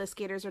lot of the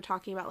skaters are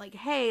talking about like,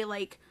 hey,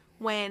 like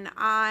when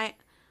I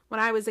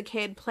was a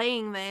kid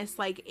playing this,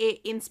 like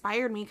it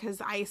inspired me because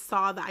I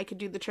saw that I could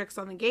do the tricks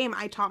on the game.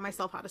 I taught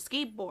myself how to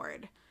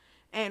skateboard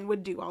and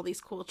would do all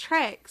these cool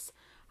tricks.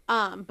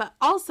 But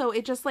also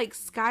it just like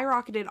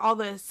skyrocketed all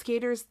the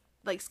skaters,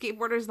 like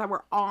skateboarders that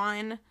were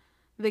on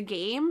the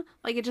game.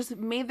 Like it just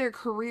made their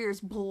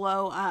careers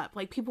blow up.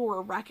 Like people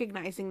were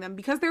recognizing them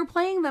because they were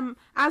playing them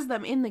as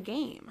them in the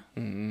game.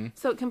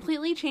 So it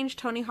completely changed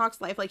Tony Hawk's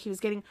life. Like he was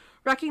getting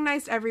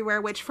recognized everywhere,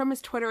 which from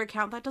his Twitter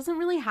account, that doesn't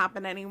really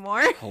happen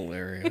anymore.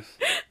 Hilarious.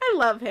 I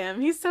love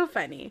him. He's so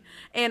funny.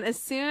 And as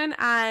soon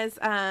as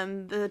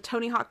the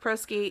Tony Hawk Pro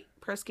Skater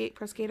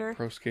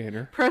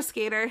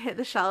hit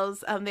the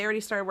shelves, they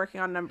already started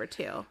working on number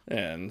 2.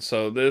 And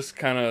so this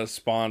kind of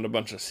spawned a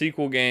bunch of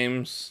sequel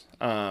games.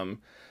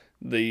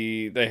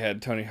 They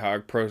had Tony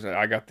Hawk Pro.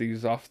 I got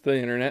these off the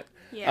internet.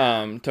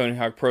 Yeah. Tony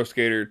Hawk Pro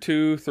Skater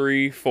 2,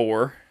 3,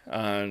 4.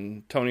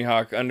 Tony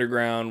Hawk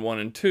Underground 1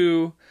 and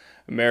 2.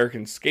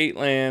 American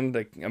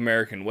Skateland,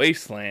 American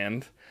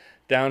Wasteland,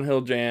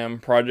 Downhill Jam,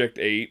 Project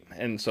 8.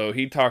 And so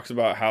he talks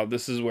about how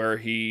this is where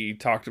he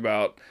talked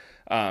about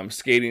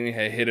skating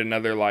had hit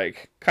another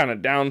like kind of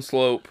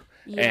downslope.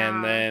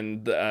 And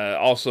then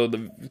also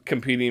the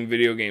competing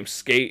video game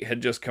Skate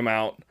had just come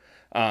out.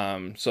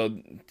 So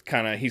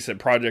kind of, he said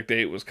Project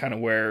 8 was kind of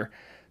where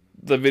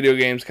the video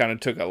games kind of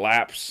took a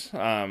lapse,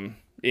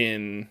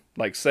 in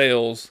like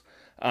sales.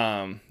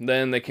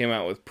 Then they came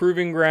out with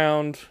Proving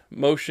Ground,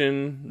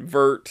 Motion,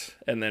 Vert,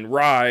 and then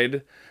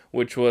Ride,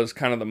 which was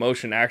kind of the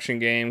motion action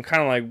game,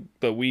 kind of like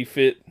the Wii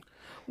Fit.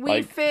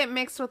 We Fit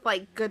mixed with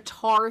like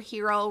Guitar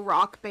Hero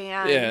Rock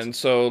Band. Yeah, and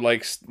so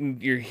like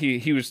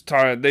he was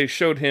taught. They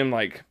showed him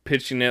like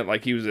pitching it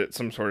like he was at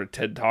some sort of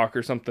TED Talk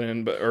or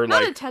something, but or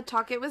not like a TED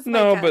Talk. It was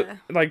but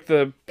like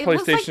the PlayStation, it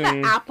was like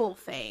the Apple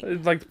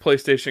thing, like the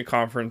PlayStation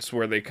conference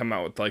where they come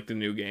out with like the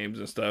new games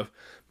and stuff.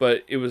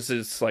 But it was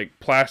this like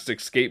plastic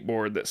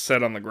skateboard that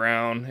sat on the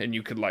ground, and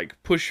you could like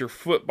push your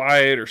foot by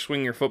it or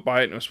swing your foot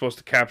by it, and it was supposed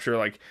to capture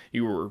like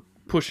you were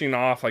pushing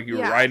off, like you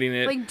were riding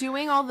it, like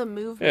doing all the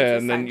movements. Yeah,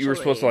 and then you were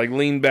supposed to like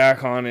lean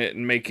back on it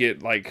and make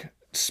it like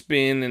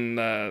spin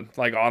and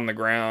like on the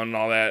ground and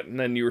all that, and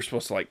then you were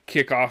supposed to like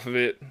kick off of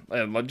it,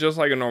 just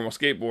like a normal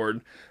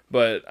skateboard.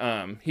 But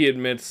he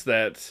admits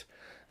that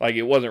like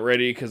it wasn't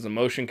ready because the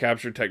motion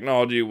capture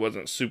technology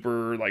wasn't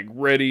super like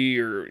ready,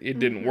 or it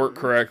didn't work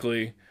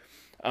correctly.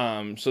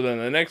 So then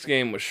the next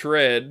game was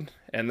Shred,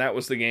 and that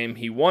was the game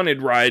he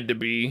wanted Ride to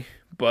be.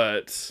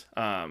 But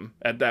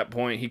at that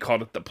point, he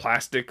called it the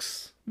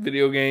Plastics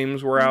video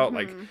games were out,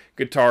 like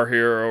Guitar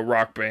Hero,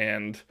 Rock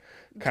Band,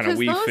 kind of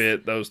Wii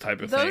Fit, those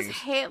type of things. Those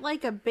hit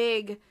like a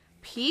big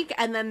peak,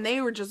 and then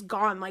they were just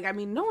gone. Like, I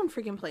mean, no one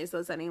freaking plays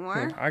those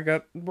anymore. I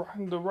got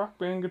the Rock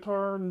Band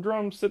guitar and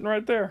drums sitting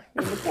right there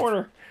in the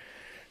corner.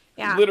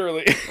 Yeah.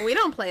 Literally. We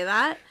don't play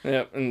that.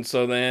 Yep, and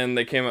so then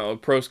they came out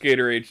with Pro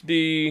Skater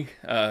HD,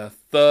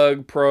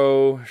 Thug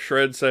Pro,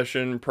 Shred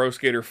Session, Pro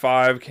Skater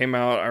 5 came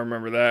out. I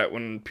remember that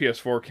when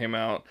PS4 came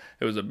out.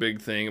 It was a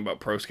big thing about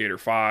Pro Skater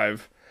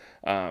 5.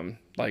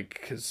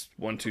 Because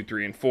 1, 2,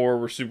 3, and 4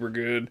 were super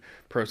good.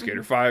 Pro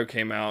Skater 5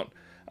 came out.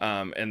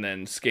 And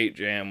then Skate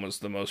Jam was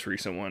the most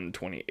recent one in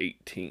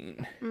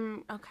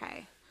 2018.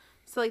 Okay.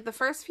 So, like, the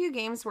first few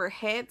games were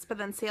hits, but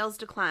then sales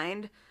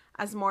declined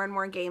as more and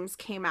more games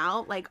came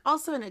out. Like,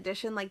 also in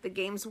addition, like, the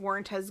games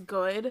weren't as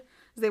good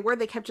as they were.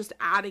 They kept just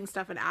adding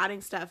stuff.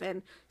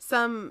 And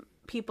some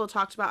people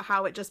talked about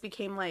how it just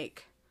became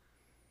like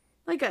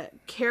a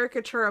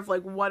caricature of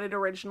like what it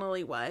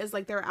originally was.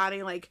 Like, they were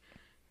adding like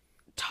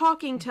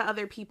talking to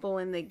other people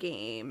in the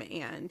game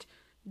and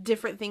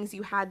different things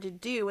you had to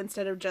do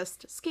instead of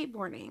just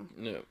skateboarding.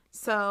 Yeah.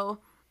 So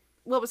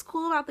what was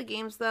cool about the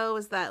games, though,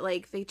 is that,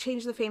 like, they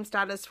changed the fame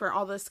status for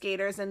all the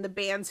skaters and the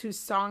bands whose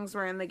songs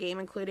were in the game,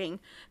 including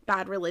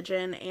Bad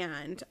Religion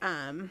and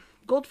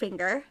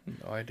Goldfinger.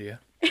 No idea.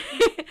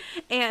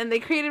 And they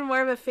created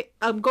more of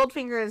a...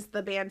 Goldfinger is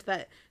the band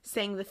that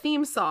sang the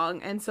theme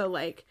song, and so,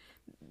 like,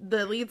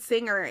 the lead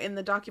singer in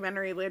the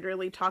documentary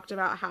literally talked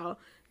about how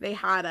they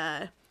had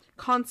a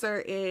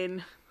concert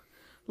in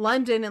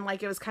London, and,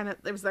 like, it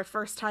was their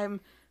first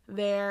time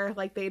there.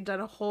 Like, they'd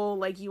done a whole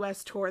like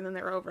US tour, and then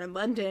they were over in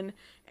London,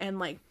 and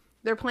like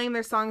they're playing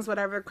their songs,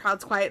 whatever,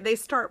 crowd's quiet, they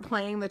start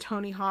playing the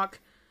Tony Hawk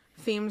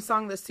theme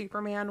song, the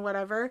Superman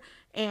whatever,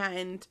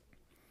 and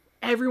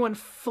everyone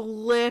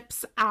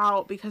flips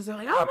out because they're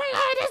like, oh my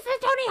god, it's the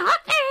Tony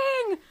Hawk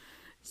thing.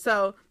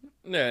 So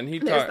yeah, and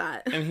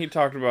he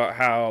talked about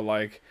how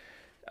like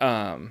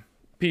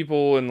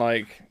people in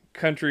like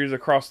countries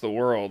across the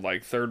world,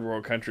 like third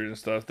world countries and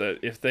stuff, that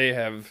if they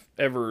have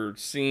ever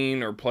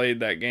seen or played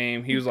that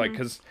game, he was like,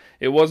 because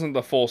it wasn't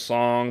the full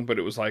song, but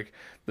it was like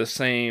the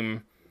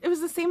same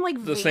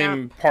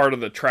same part of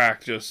the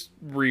track just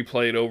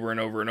replayed over and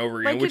over and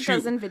over again, like it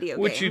does in video games,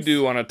 which you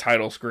do on a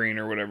title screen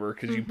or whatever,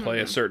 because you play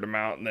a certain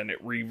amount and then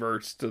it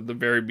reverts to the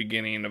very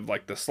beginning of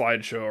like the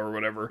slideshow or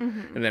whatever,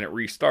 and then it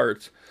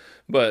restarts.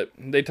 But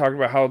they talked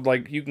about how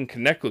like you can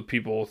connect with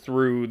people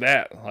through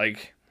that.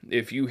 Like,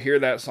 if you hear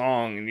that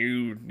song and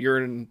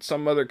you're in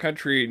some other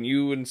country and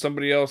you and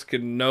somebody else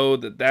can know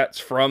that that's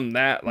from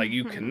that, like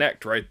you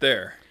connect right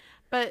there.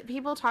 But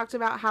people talked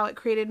about how it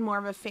created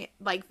more of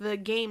the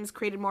games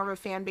created more of a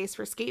fan base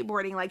for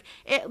skateboarding. Like,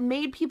 it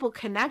made people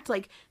connect.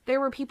 Like, there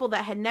were people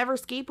that had never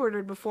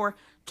skateboarded before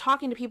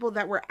talking to people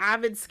that were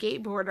avid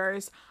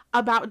skateboarders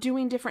about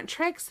doing different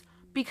tricks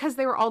because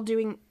they were all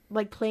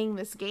playing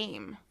this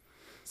game.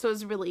 So it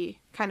was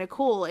really kind of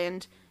cool.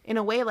 And in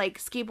a way, like,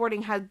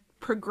 skateboarding had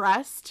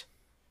progressed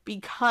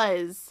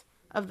because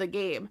of the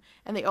game,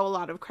 and they owe a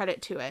lot of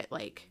credit to it.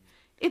 Like,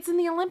 it's in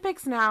the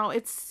Olympics now.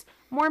 It's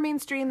more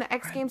mainstream. The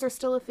X Games are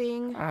still a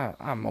thing.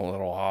 I'm a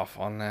little off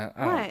on that.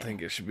 I don't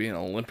think it should be an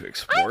Olympic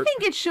sport. I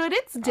think it should.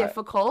 It's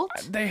difficult.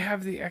 They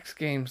have the X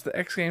Games. The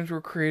X Games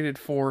were created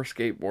for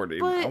skateboarding.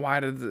 But, why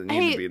does it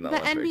need to be in the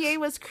Olympics? The NBA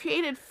was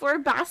created for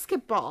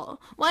basketball.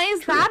 Why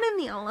is that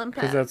in the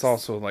Olympics? Because that's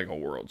also like a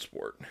world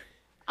sport.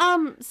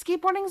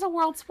 Skateboarding's a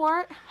world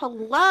sport.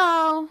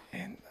 Hello.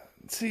 And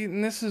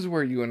this is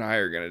where you and I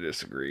are going to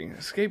disagree.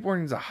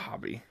 Skateboarding's a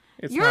hobby.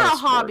 You're a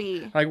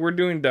hobby. Like, we're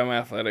doing dumb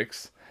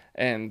athletics,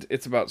 and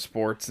it's about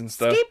sports and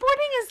stuff.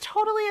 Skateboarding is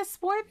totally a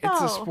sport, though.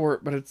 It's a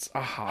sport, but it's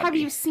a hobby. Have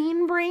you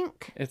seen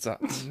Brink?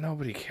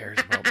 Nobody cares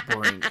about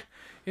Brink.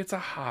 It's a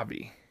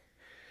hobby.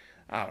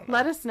 I don't know.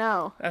 Let us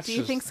know. Do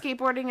you think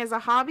skateboarding is a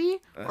hobby,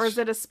 or is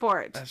it a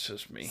sport? That's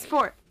just me.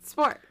 Sport.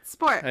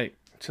 Hey,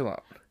 chill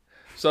out.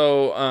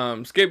 So,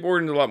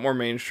 skateboarding is a lot more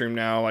mainstream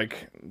now.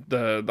 Like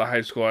the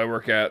high school I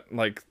work at,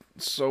 like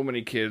so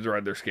many kids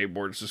ride their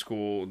skateboards to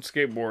school.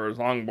 Skateboards,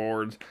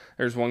 longboards.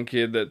 There's one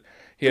kid that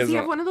Does he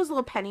have one of those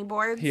little penny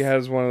boards? he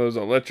has one of those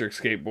electric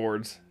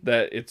skateboards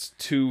that it's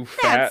too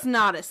fat. That's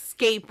not a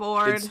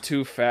skateboard. It's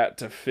too fat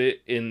to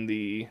fit in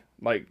the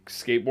like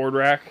skateboard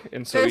rack,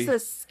 and so there's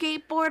a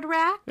skateboard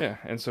rack. Yeah,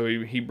 and so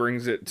he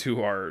brings it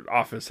to our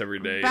office every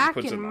day. Back and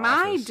puts in it in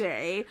my office.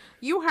 day,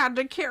 you had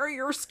to carry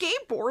your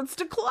skateboards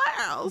to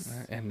class,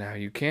 and now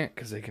you can't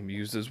because they can be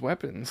used as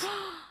weapons.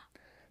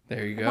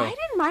 There you go. Why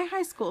didn't my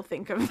high school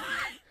think of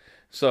that?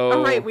 So,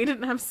 oh right, we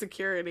didn't have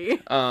security.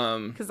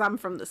 Because I'm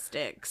from the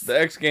sticks. The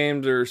X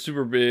Games are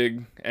super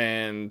big,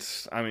 and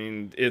I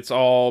mean, it's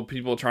all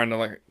people trying to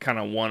like kind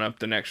of one up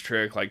the next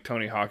trick. Like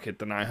Tony Hawk hit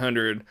the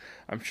 900.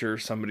 I'm sure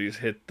somebody's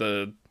hit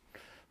the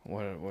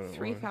what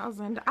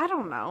 3,000. I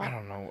don't know. I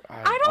don't know.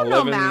 I don't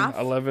know math.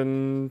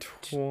 11,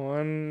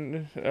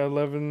 20,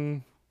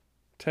 11,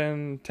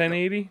 10,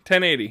 1080?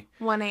 1080.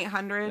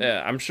 1-800.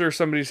 Yeah, I'm sure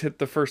somebody's hit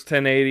the first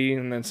 1080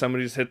 and then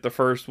somebody's hit the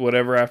first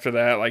whatever after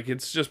that. Like,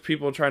 it's just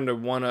people trying to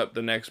one up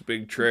the next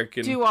big trick.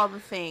 And do all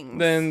the things.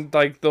 Then,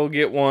 like, they'll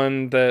get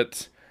one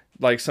that,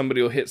 like,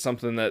 somebody will hit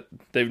something that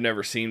they've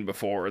never seen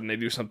before and they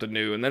do something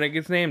new and then it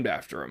gets named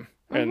after them.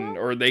 Mm-hmm.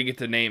 Or they get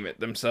to name it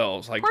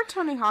themselves. Like, poor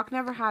Tony Hawk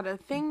never had a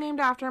thing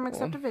named after him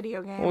except a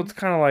video game. Well, it's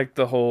kind of like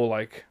the whole,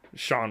 like,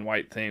 Shaun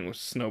White thing with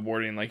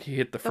snowboarding. Like, he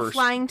hit the first...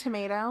 flying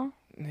tomato?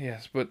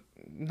 Yes, but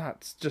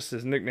not just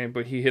his nickname,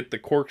 but he hit the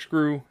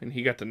corkscrew and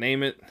he got to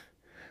name it.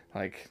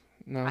 Like,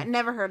 no. I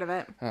never heard of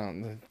it.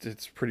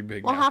 It's pretty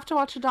big. We'll have to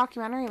watch a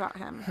documentary about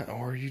him.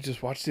 Or you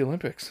just watch the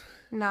Olympics.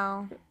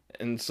 No.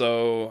 And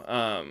so,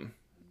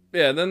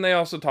 yeah, then they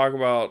also talk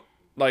about,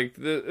 like,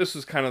 this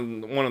was kind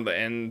of one of the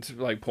end,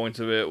 like, points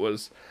of it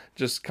was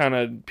just kind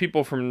of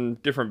people from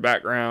different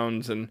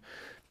backgrounds and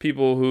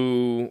people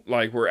who,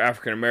 like, were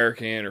African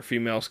American or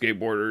female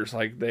skateboarders,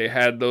 like, they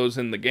had those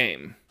in the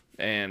game.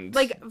 And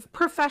like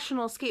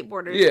professional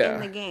skateboarders in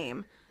the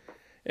game.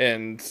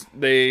 And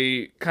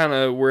they kind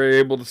of were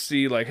able to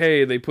see, like,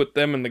 hey, they put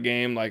them in the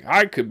game, like,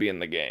 I could be in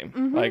the game.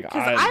 Mm-hmm. Like,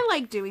 because I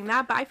like doing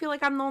that, but I feel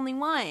like I'm the only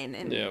one.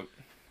 And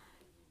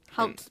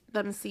helped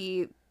them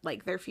see,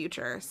 like, their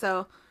future.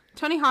 So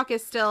Tony Hawk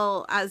is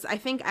still, as I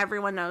think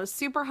everyone knows,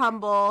 super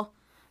humble.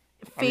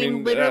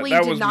 Fame literally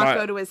did not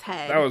go to his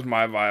head. That was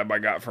my vibe I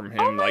got from him,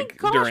 during the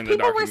documentary.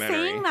 People were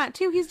saying that,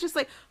 too. He's just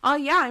like, oh,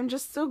 yeah, I'm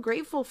just so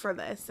grateful for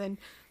this. And,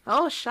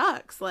 oh,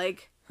 shucks.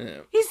 Like,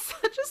 he's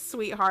such a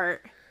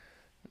sweetheart.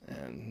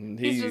 And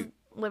he's just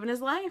living his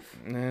life.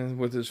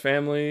 With his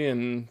family.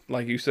 And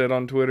like you said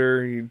on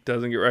Twitter, he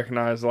doesn't get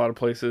recognized a lot of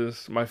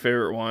places. My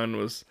favorite one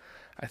was...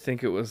 I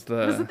think it was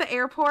Was it the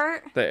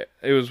airport? It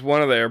was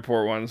one of the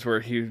airport ones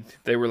where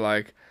they were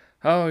like,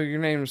 oh, your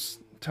name's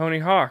Tony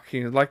Hawk.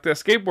 He was like that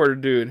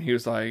skateboarder dude. And he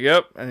was like,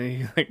 yep.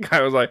 And the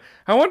guy was like,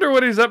 I wonder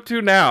what he's up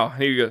to now.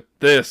 And he goes,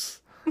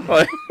 this.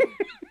 Like,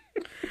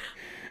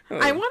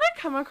 I want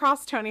to come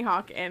across Tony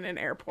Hawk in an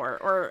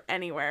airport or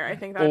anywhere. I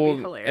think that would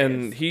be hilarious.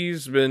 And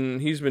he's been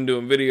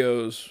doing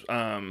videos,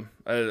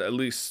 at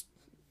least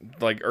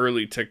like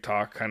early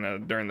TikTok kind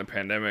of during the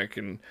pandemic.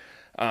 And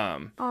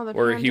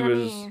where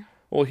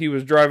he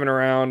was driving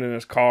around in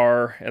his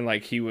car and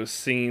like he was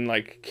seeing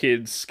like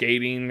kids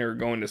skating or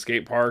going to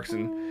skate parks,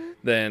 and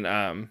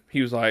then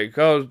he was like,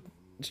 oh,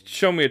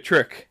 show me a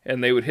trick,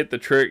 and they would hit the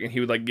trick and he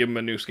would like give him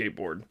a new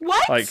skateboard.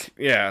 What? Like,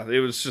 yeah, it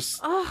was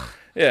just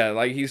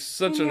like he's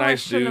such a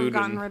nice dude. I should have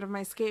gotten rid of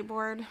my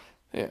skateboard.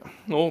 Yeah.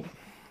 Well,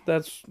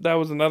 that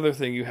was another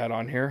thing you had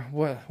on here.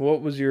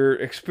 What was your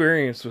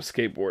experience with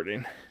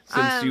skateboarding?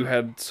 Since you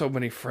had so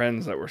many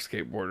friends that were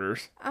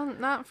skateboarders.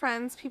 Not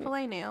friends, people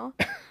I knew.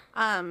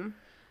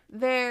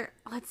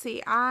 Let's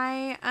see.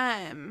 I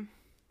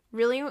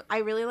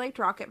really liked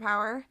Rocket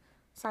Power.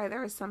 Sorry,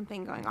 there was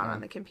something going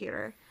on the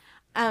computer.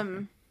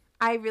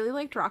 I really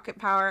liked Rocket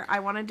Power. I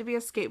wanted to be a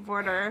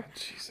skateboarder.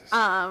 Jesus.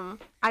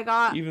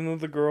 Even though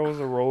the girl was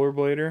a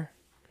rollerblader.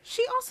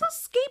 She also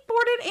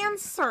skateboarded and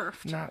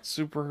surfed. Not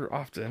super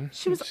often.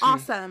 She was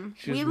awesome.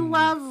 We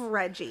love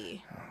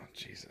Reggie. Oh,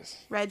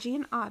 Jesus. Reggie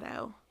and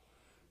Otto.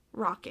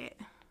 Rocket.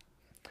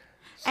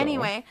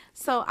 Anyway,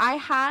 so I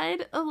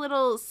had a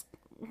little,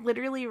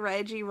 literally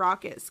Reggie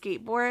Rocket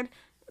skateboard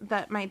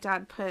that my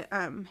dad put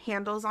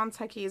handles on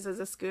so I could use as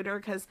a scooter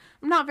because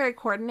I'm not very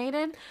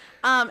coordinated.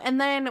 And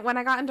then when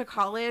I got into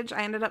college,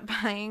 I ended up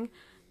buying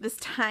this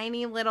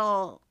tiny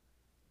little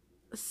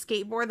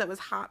skateboard that was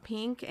hot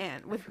pink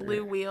and with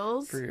blue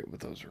wheels. I forget what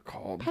those are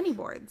called. Penny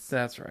boards.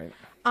 That's right.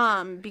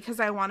 Because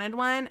I wanted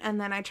one, and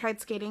then I tried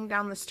skating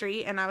down the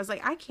street, and I was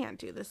like, I can't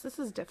do this. This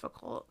is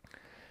difficult.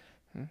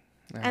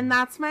 And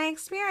that's my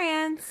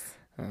experience.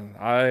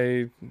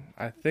 I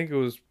think it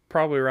was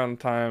probably around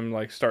the time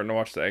like starting to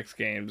watch the X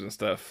Games and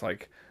stuff.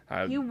 Like,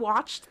 you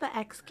watched the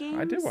X Games?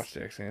 I did watch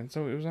the X Games,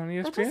 so it was on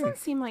ESPN. That doesn't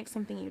seem like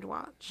something you'd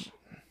watch.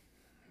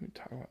 We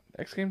talk about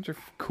X Games are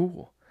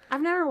cool.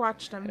 I've never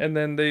watched them. And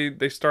then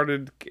they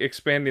started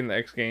expanding the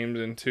X Games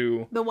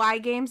into the Y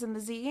Games and the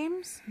Z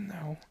Games.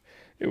 No,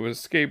 it was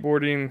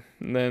skateboarding,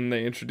 and then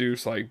they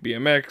introduced like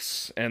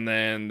BMX, and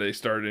then they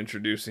started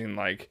introducing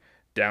like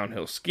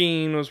downhill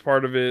skiing was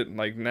part of it.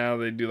 Like now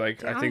they do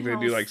like I think they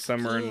do like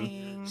summer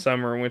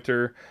and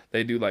winter.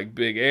 They do like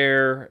big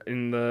air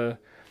in the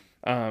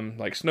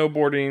like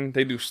snowboarding.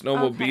 They do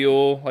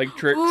snowmobile like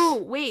tricks.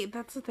 Ooh, wait,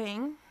 that's a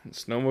thing.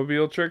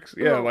 Snowmobile tricks?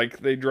 Yeah, Ooh. like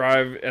they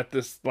drive at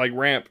this like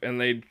ramp and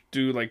they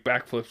do like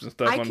backflips and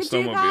stuff on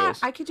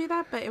snowmobiles. I could do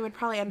that, but it would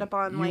probably end up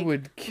on like you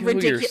would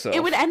kill yourself.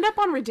 It would end up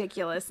on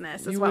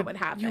ridiculousness is what would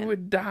happen. You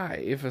would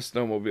die if a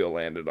snowmobile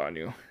landed on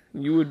you.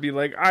 You would be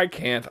like, I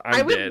can't, I'm dead.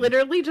 I would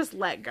literally just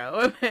let go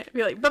of it.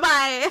 Be like,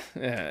 bye-bye.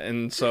 Yeah,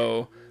 and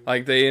so,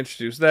 like, they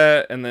introduced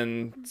that, and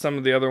then some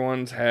of the other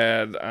ones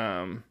had,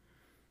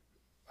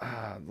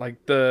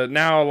 like,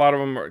 now a lot of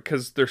them are,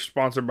 because they're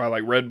sponsored by,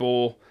 like, Red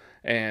Bull,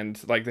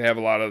 and, like, they have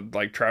a lot of,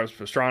 like, Travis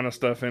Pastrana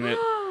stuff in it,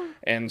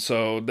 and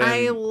so then...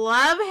 I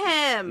love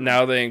him!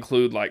 Now they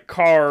include, like,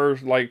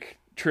 cars, like,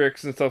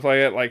 tricks and stuff like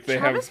that. Like,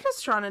 Travis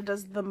Pastrana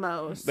does the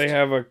most. They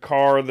have a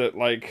car that,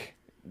 like...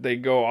 They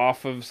go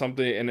off of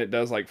something and it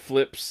does like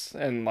flips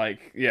and like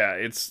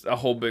it's a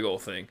whole big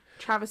old thing.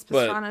 Travis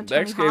Pastrana, but the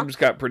X Games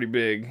got pretty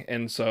big,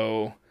 and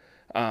so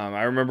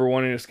I remember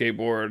wanting a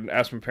skateboard.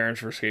 Asked my parents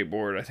for a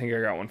skateboard. I think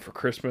I got one for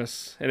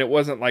Christmas, and it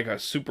wasn't like a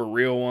super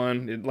real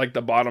one. It, like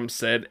the bottom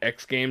said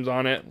X Games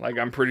on it. Like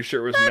I'm pretty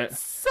sure it was meant.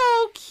 So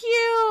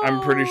cute.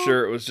 I'm pretty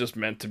sure it was just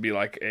meant to be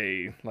like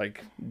a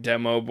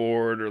demo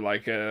board or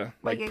like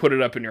put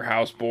it up in your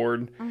house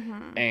board,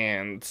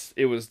 and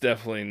it was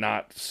definitely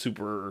not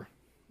super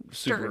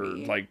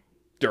Sturdy. like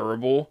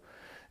durable,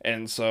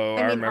 and so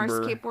I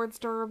remember our skateboard's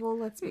durable,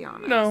 let's be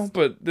honest. No,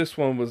 but this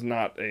one was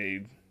not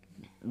a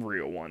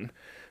real one.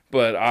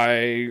 But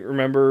I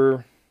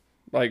remember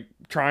like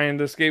trying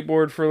to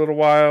skateboard for a little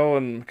while,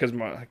 and because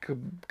a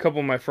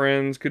couple of my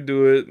friends could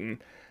do it,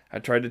 and I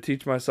tried to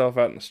teach myself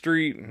out in the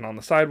street and on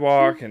the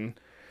sidewalk, and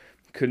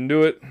couldn't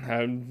do it.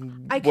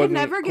 I could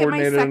never get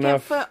my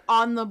second foot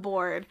on the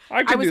board.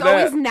 I was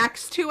always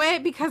next to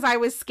it because I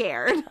was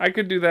scared. I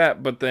could do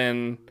that, but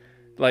then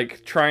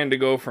like trying to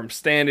go from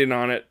standing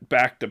on it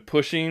back to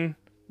pushing,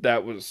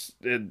 that was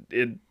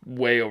it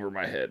way over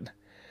my head.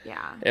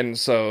 Yeah. And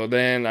so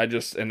then I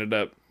just ended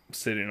up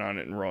sitting on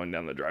it and rolling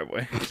down the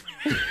driveway. That's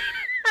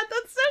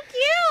so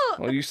cute.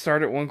 Well, you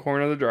start at one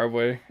corner of the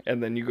driveway,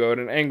 and then you go at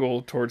an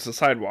angle towards the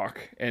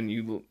sidewalk, and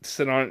you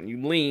sit on it and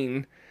you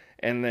lean,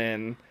 and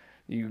then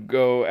you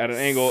go at an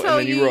angle, and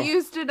then you roll. So you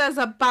used it as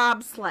a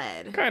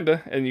bobsled.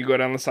 Kinda. And you go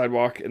down the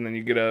sidewalk, and then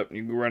you get up, and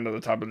you run to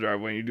the top of the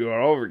driveway, and you do it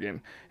all over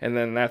again. And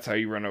then that's how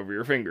you run over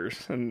your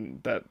fingers.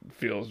 And that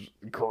feels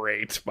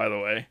great, by the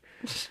way.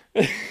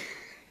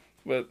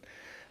 But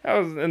that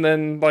was, and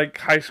then, like,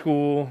 high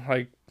school,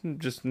 like,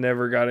 just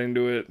never got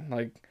into it.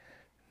 Like,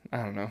 I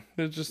don't know.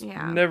 It's just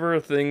never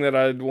a thing that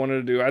I'd wanted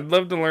to do. I'd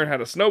love to learn how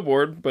to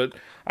snowboard, but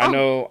I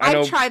know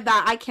I've tried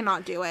that. I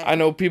cannot do it. I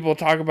know people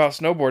talk about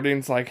snowboarding.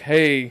 It's like,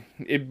 hey,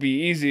 it'd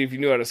be easy if you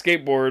knew how to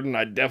skateboard, and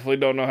I definitely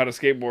don't know how to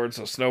skateboard,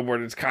 so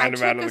snowboarding's kind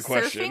of out of the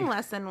question. I took a surfing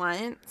lesson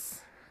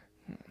once.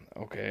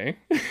 Okay.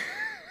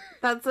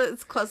 That's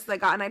as close as I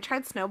got, and I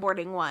tried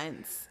snowboarding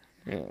once.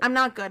 Yeah. I'm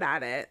not good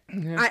at it.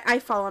 Yeah. I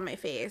fall on my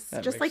face,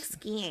 just like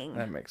skiing.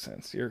 That makes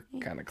sense. You're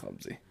kind of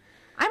clumsy.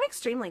 I'm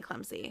extremely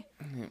clumsy.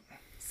 Yeah.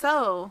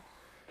 So,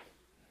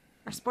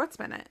 our sports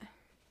minute.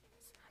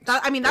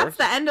 That's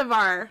the end of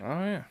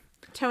our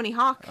Tony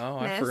Hawk. Oh,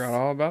 I forgot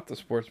all about the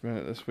sports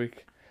minute this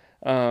week.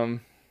 So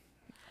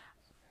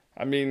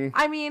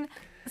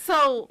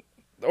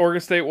Oregon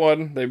State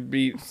won. They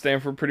beat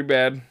Stanford pretty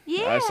bad.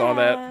 Yeah, I saw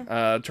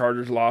that.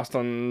 Chargers lost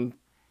on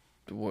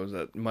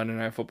Monday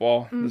Night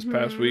Football this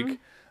past week.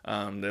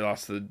 They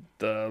lost to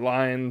the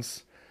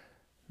Lions.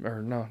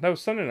 Or no, that was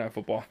Sunday Night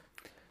Football.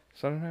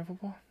 Sunday Night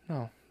Football?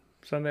 No,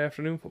 Sunday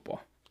afternoon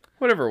football.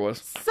 Whatever it was.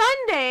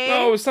 Sunday?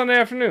 No, it was Sunday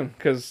afternoon,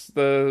 because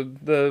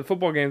the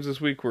football games this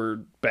week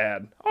were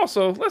bad.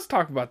 Also, let's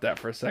talk about that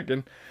for a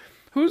second.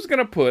 Who's going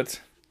to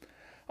put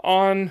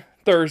on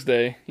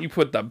Thursday, you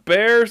put the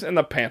Bears and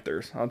the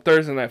Panthers on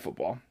Thursday Night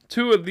Football.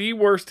 Two of the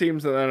worst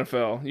teams in the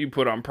NFL you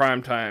put on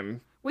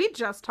primetime. We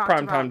just talked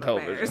about the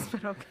television. Bears,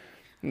 but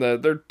okay.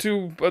 They're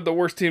two of the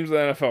worst teams in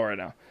the NFL right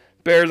now.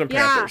 Bears and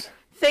Panthers.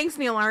 Thanks,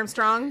 Neil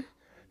Armstrong.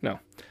 No.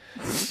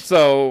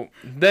 So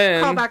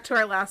then call back to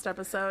our last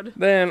episode.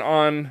 Then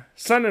on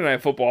Sunday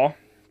Night Football,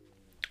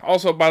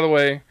 also by the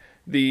way,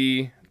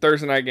 the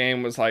Thursday night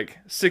game was like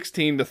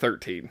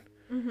 16-13.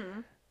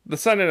 The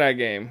Sunday night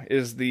game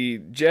is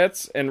the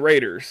Jets and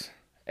Raiders,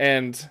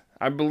 and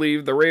I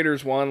believe the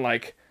Raiders won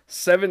like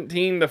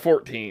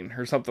 17-14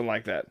 or something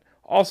like that.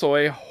 Also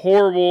a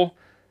horrible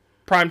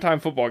primetime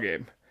football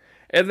game.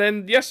 And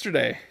then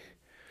yesterday,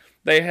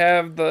 they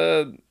have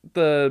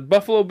the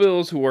Buffalo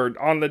Bills, who are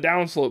on the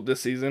downslope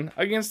this season,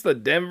 against the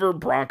Denver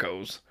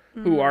Broncos,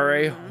 who are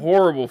a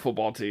horrible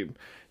football team.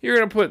 You're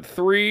going to put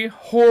 3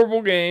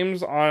 horrible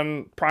games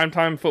on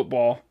primetime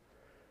football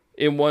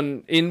in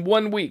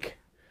one week.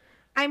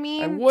 I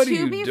mean, what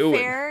to be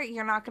fair,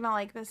 you're not going to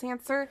like this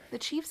answer. The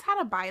Chiefs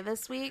had a bye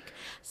this week.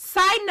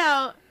 Side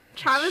note,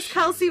 Travis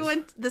Kelce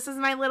went... This is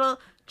my little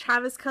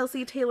Travis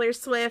Kelce, Taylor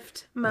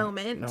Swift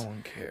moment. No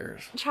one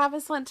cares.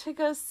 Travis went to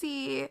go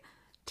see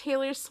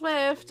Taylor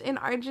Swift in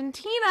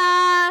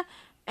Argentina,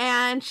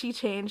 and she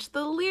changed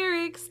the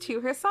lyrics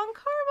to her song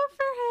Karma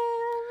for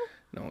him.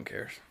 No one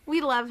cares. We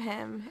love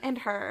him and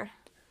her.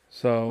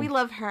 So we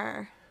love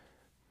her.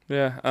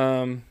 Yeah,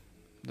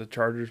 the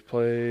Chargers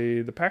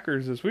play the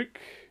Packers this week.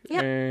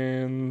 Yep.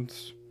 And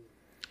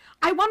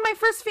I won my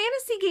first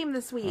fantasy game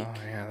this week.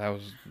 Oh, yeah, that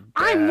was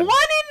bad. I'm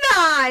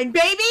 1-9,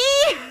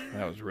 baby!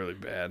 That was really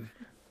bad.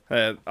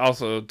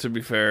 Also, to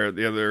be fair,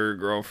 the other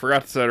girl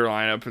forgot to set her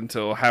lineup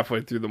until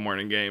halfway through the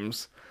morning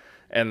games,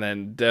 and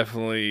then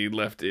definitely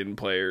left in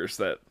players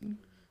that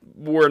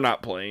were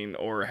not playing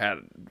or had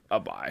a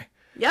bye.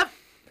 Yep.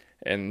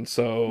 And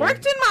so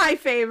worked in my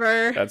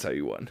favor. That's how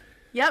you won.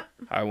 Yep.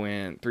 I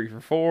went 3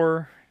 for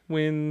 4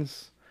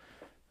 wins.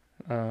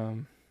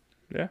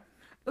 Yeah.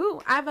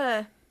 Ooh, I have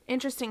a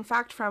interesting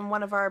fact from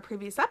one of our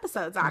previous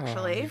episodes,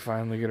 actually. You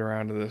finally get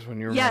around to this when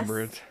you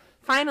remember it.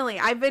 Finally.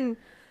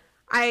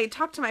 I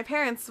talked to my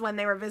parents when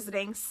they were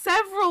visiting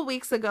several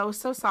weeks ago.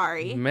 So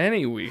sorry.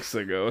 Many weeks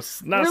ago.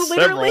 Not We're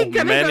several, literally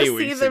going to go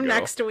see them ago.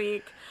 next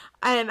week.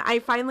 And I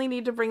finally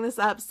need to bring this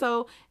up.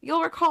 So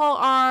you'll recall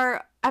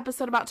our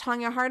episode about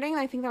Tanya Harding.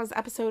 I think that was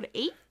episode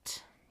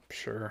 8.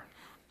 Sure.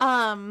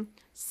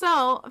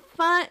 So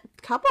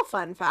couple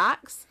fun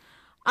facts.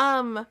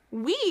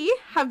 We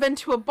have been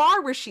to a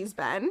bar where she's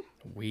been.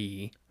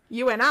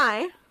 You and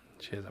I.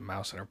 She has a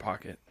mouse in her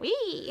pocket.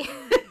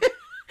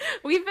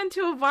 We've been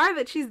to a bar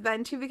that she's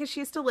been to because she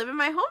used to live in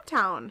my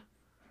hometown.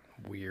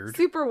 Weird.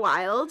 Super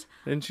wild.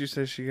 Didn't you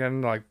say she got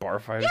into like bar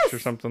fights or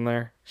something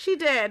there? She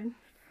did.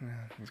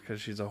 Yeah, it's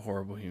because she's a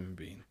horrible human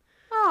being.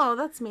 Oh,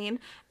 that's mean.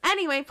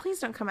 Anyway, please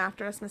don't come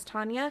after us, Miss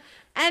Tanya.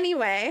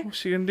 Anyway. What's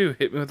she gonna do?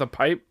 Hit me with a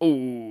pipe?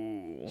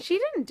 Ooh. She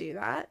didn't do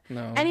that.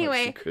 No.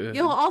 Anyway,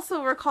 you'll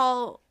also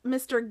recall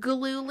Mr.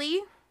 Galooly.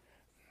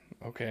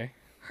 Okay.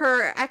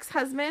 Her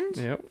ex-husband.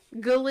 Yep.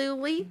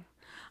 Galooly.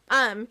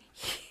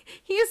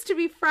 He used to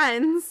be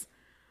friends.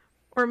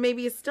 Or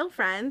maybe he's still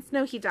friends.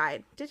 No, he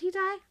died. Did he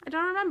die? I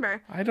don't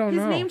remember. I don't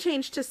know. His name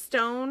changed to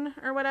Stone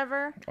or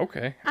whatever.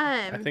 Okay.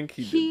 I think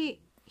he did.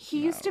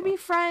 He used to be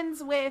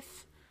friends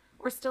with,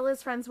 or still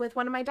is friends with,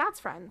 one of my dad's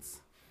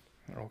friends.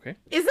 Okay.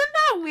 Isn't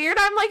that weird?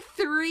 I'm like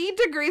 3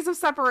 degrees of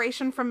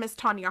separation from Miss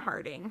Tanya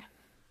Harding.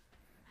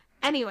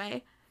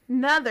 Anyway,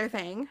 another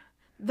thing.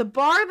 The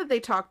bar that they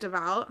talked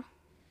about,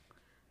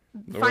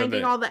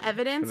 finding all the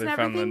evidence and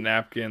everything. They found the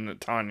napkin that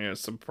Tanya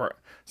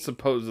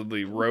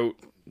supposedly wrote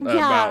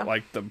about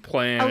like the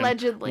plan.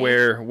 Allegedly.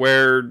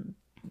 Where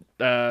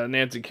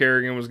Nancy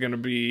Kerrigan was going to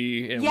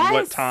be and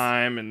what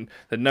time and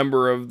the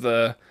number of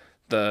the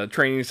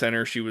training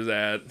center she was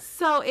at.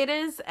 So it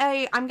is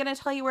I'm going to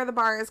tell you where the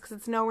bar is because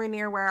it's nowhere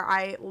near where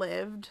I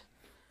lived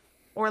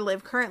or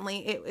live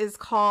currently. It is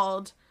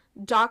called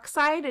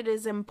Dockside. It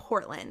is in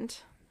Portland.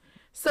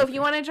 So if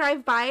you want to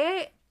drive by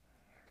it,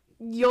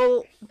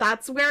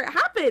 that's where it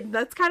happened.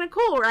 That's kind of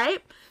cool,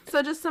 right?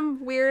 So just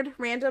some weird,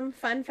 random,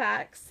 fun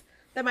facts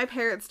that my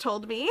parents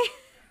told me.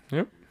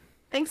 Yep.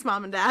 Thanks,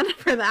 Mom and Dad,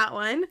 for that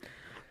one.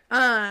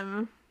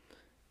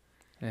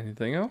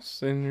 Anything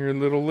else in your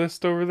little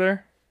list over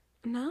there?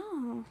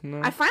 No.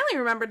 I finally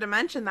remembered to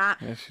mention that.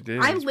 Yes, you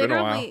did. It's been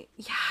a while.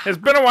 Yeah. It's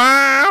been a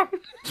while.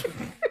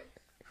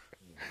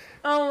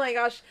 Oh my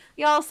gosh.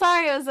 Y'all,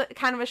 sorry it was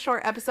kind of a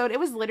short episode. It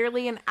was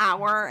literally an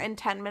hour and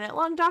 10-minute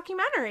long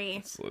documentary.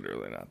 It's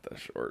literally not that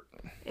short.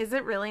 Is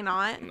it really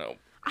not? Nope.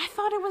 I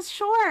thought it was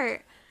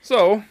short.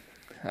 So,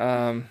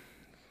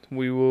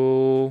 we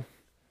will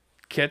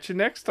catch you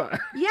next time.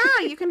 Yeah,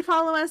 you can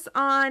follow us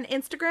on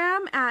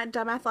Instagram at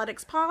Dumb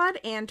Athletics Pod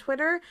and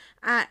Twitter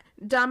at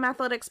Dumb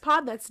Athletics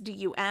Pod. That's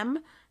DUM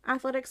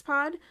Athletics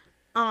Pod.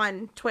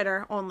 On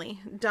Twitter only.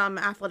 Dumb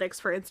Athletics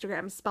for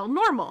Instagram spelled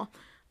normal.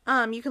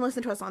 You can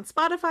listen to us on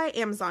Spotify,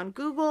 Amazon,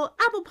 Google,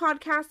 Apple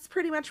Podcasts,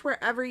 pretty much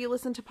wherever you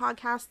listen to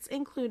podcasts,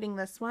 including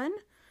this one.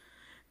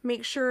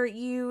 Make sure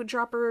you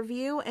drop a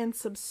review and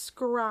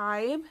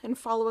subscribe and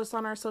follow us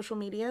on our social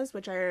medias,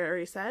 which I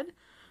already said.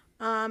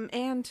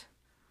 And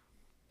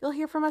you'll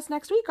hear from us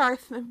next week, our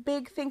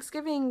big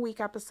Thanksgiving week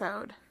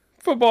episode.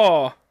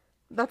 Football.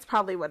 That's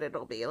probably what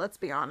it'll be, let's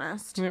be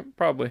honest. Yeah,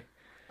 probably.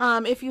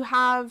 If you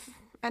have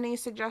any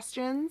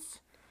suggestions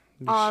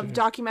of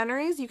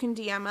documentaries, you can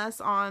DM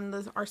us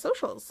on our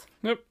socials.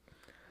 Yep.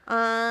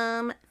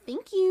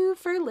 Thank you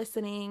for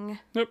listening.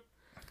 Yep.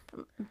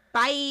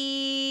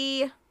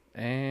 Bye.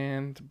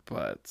 And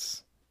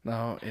butts.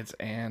 No, it's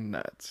and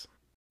nuts.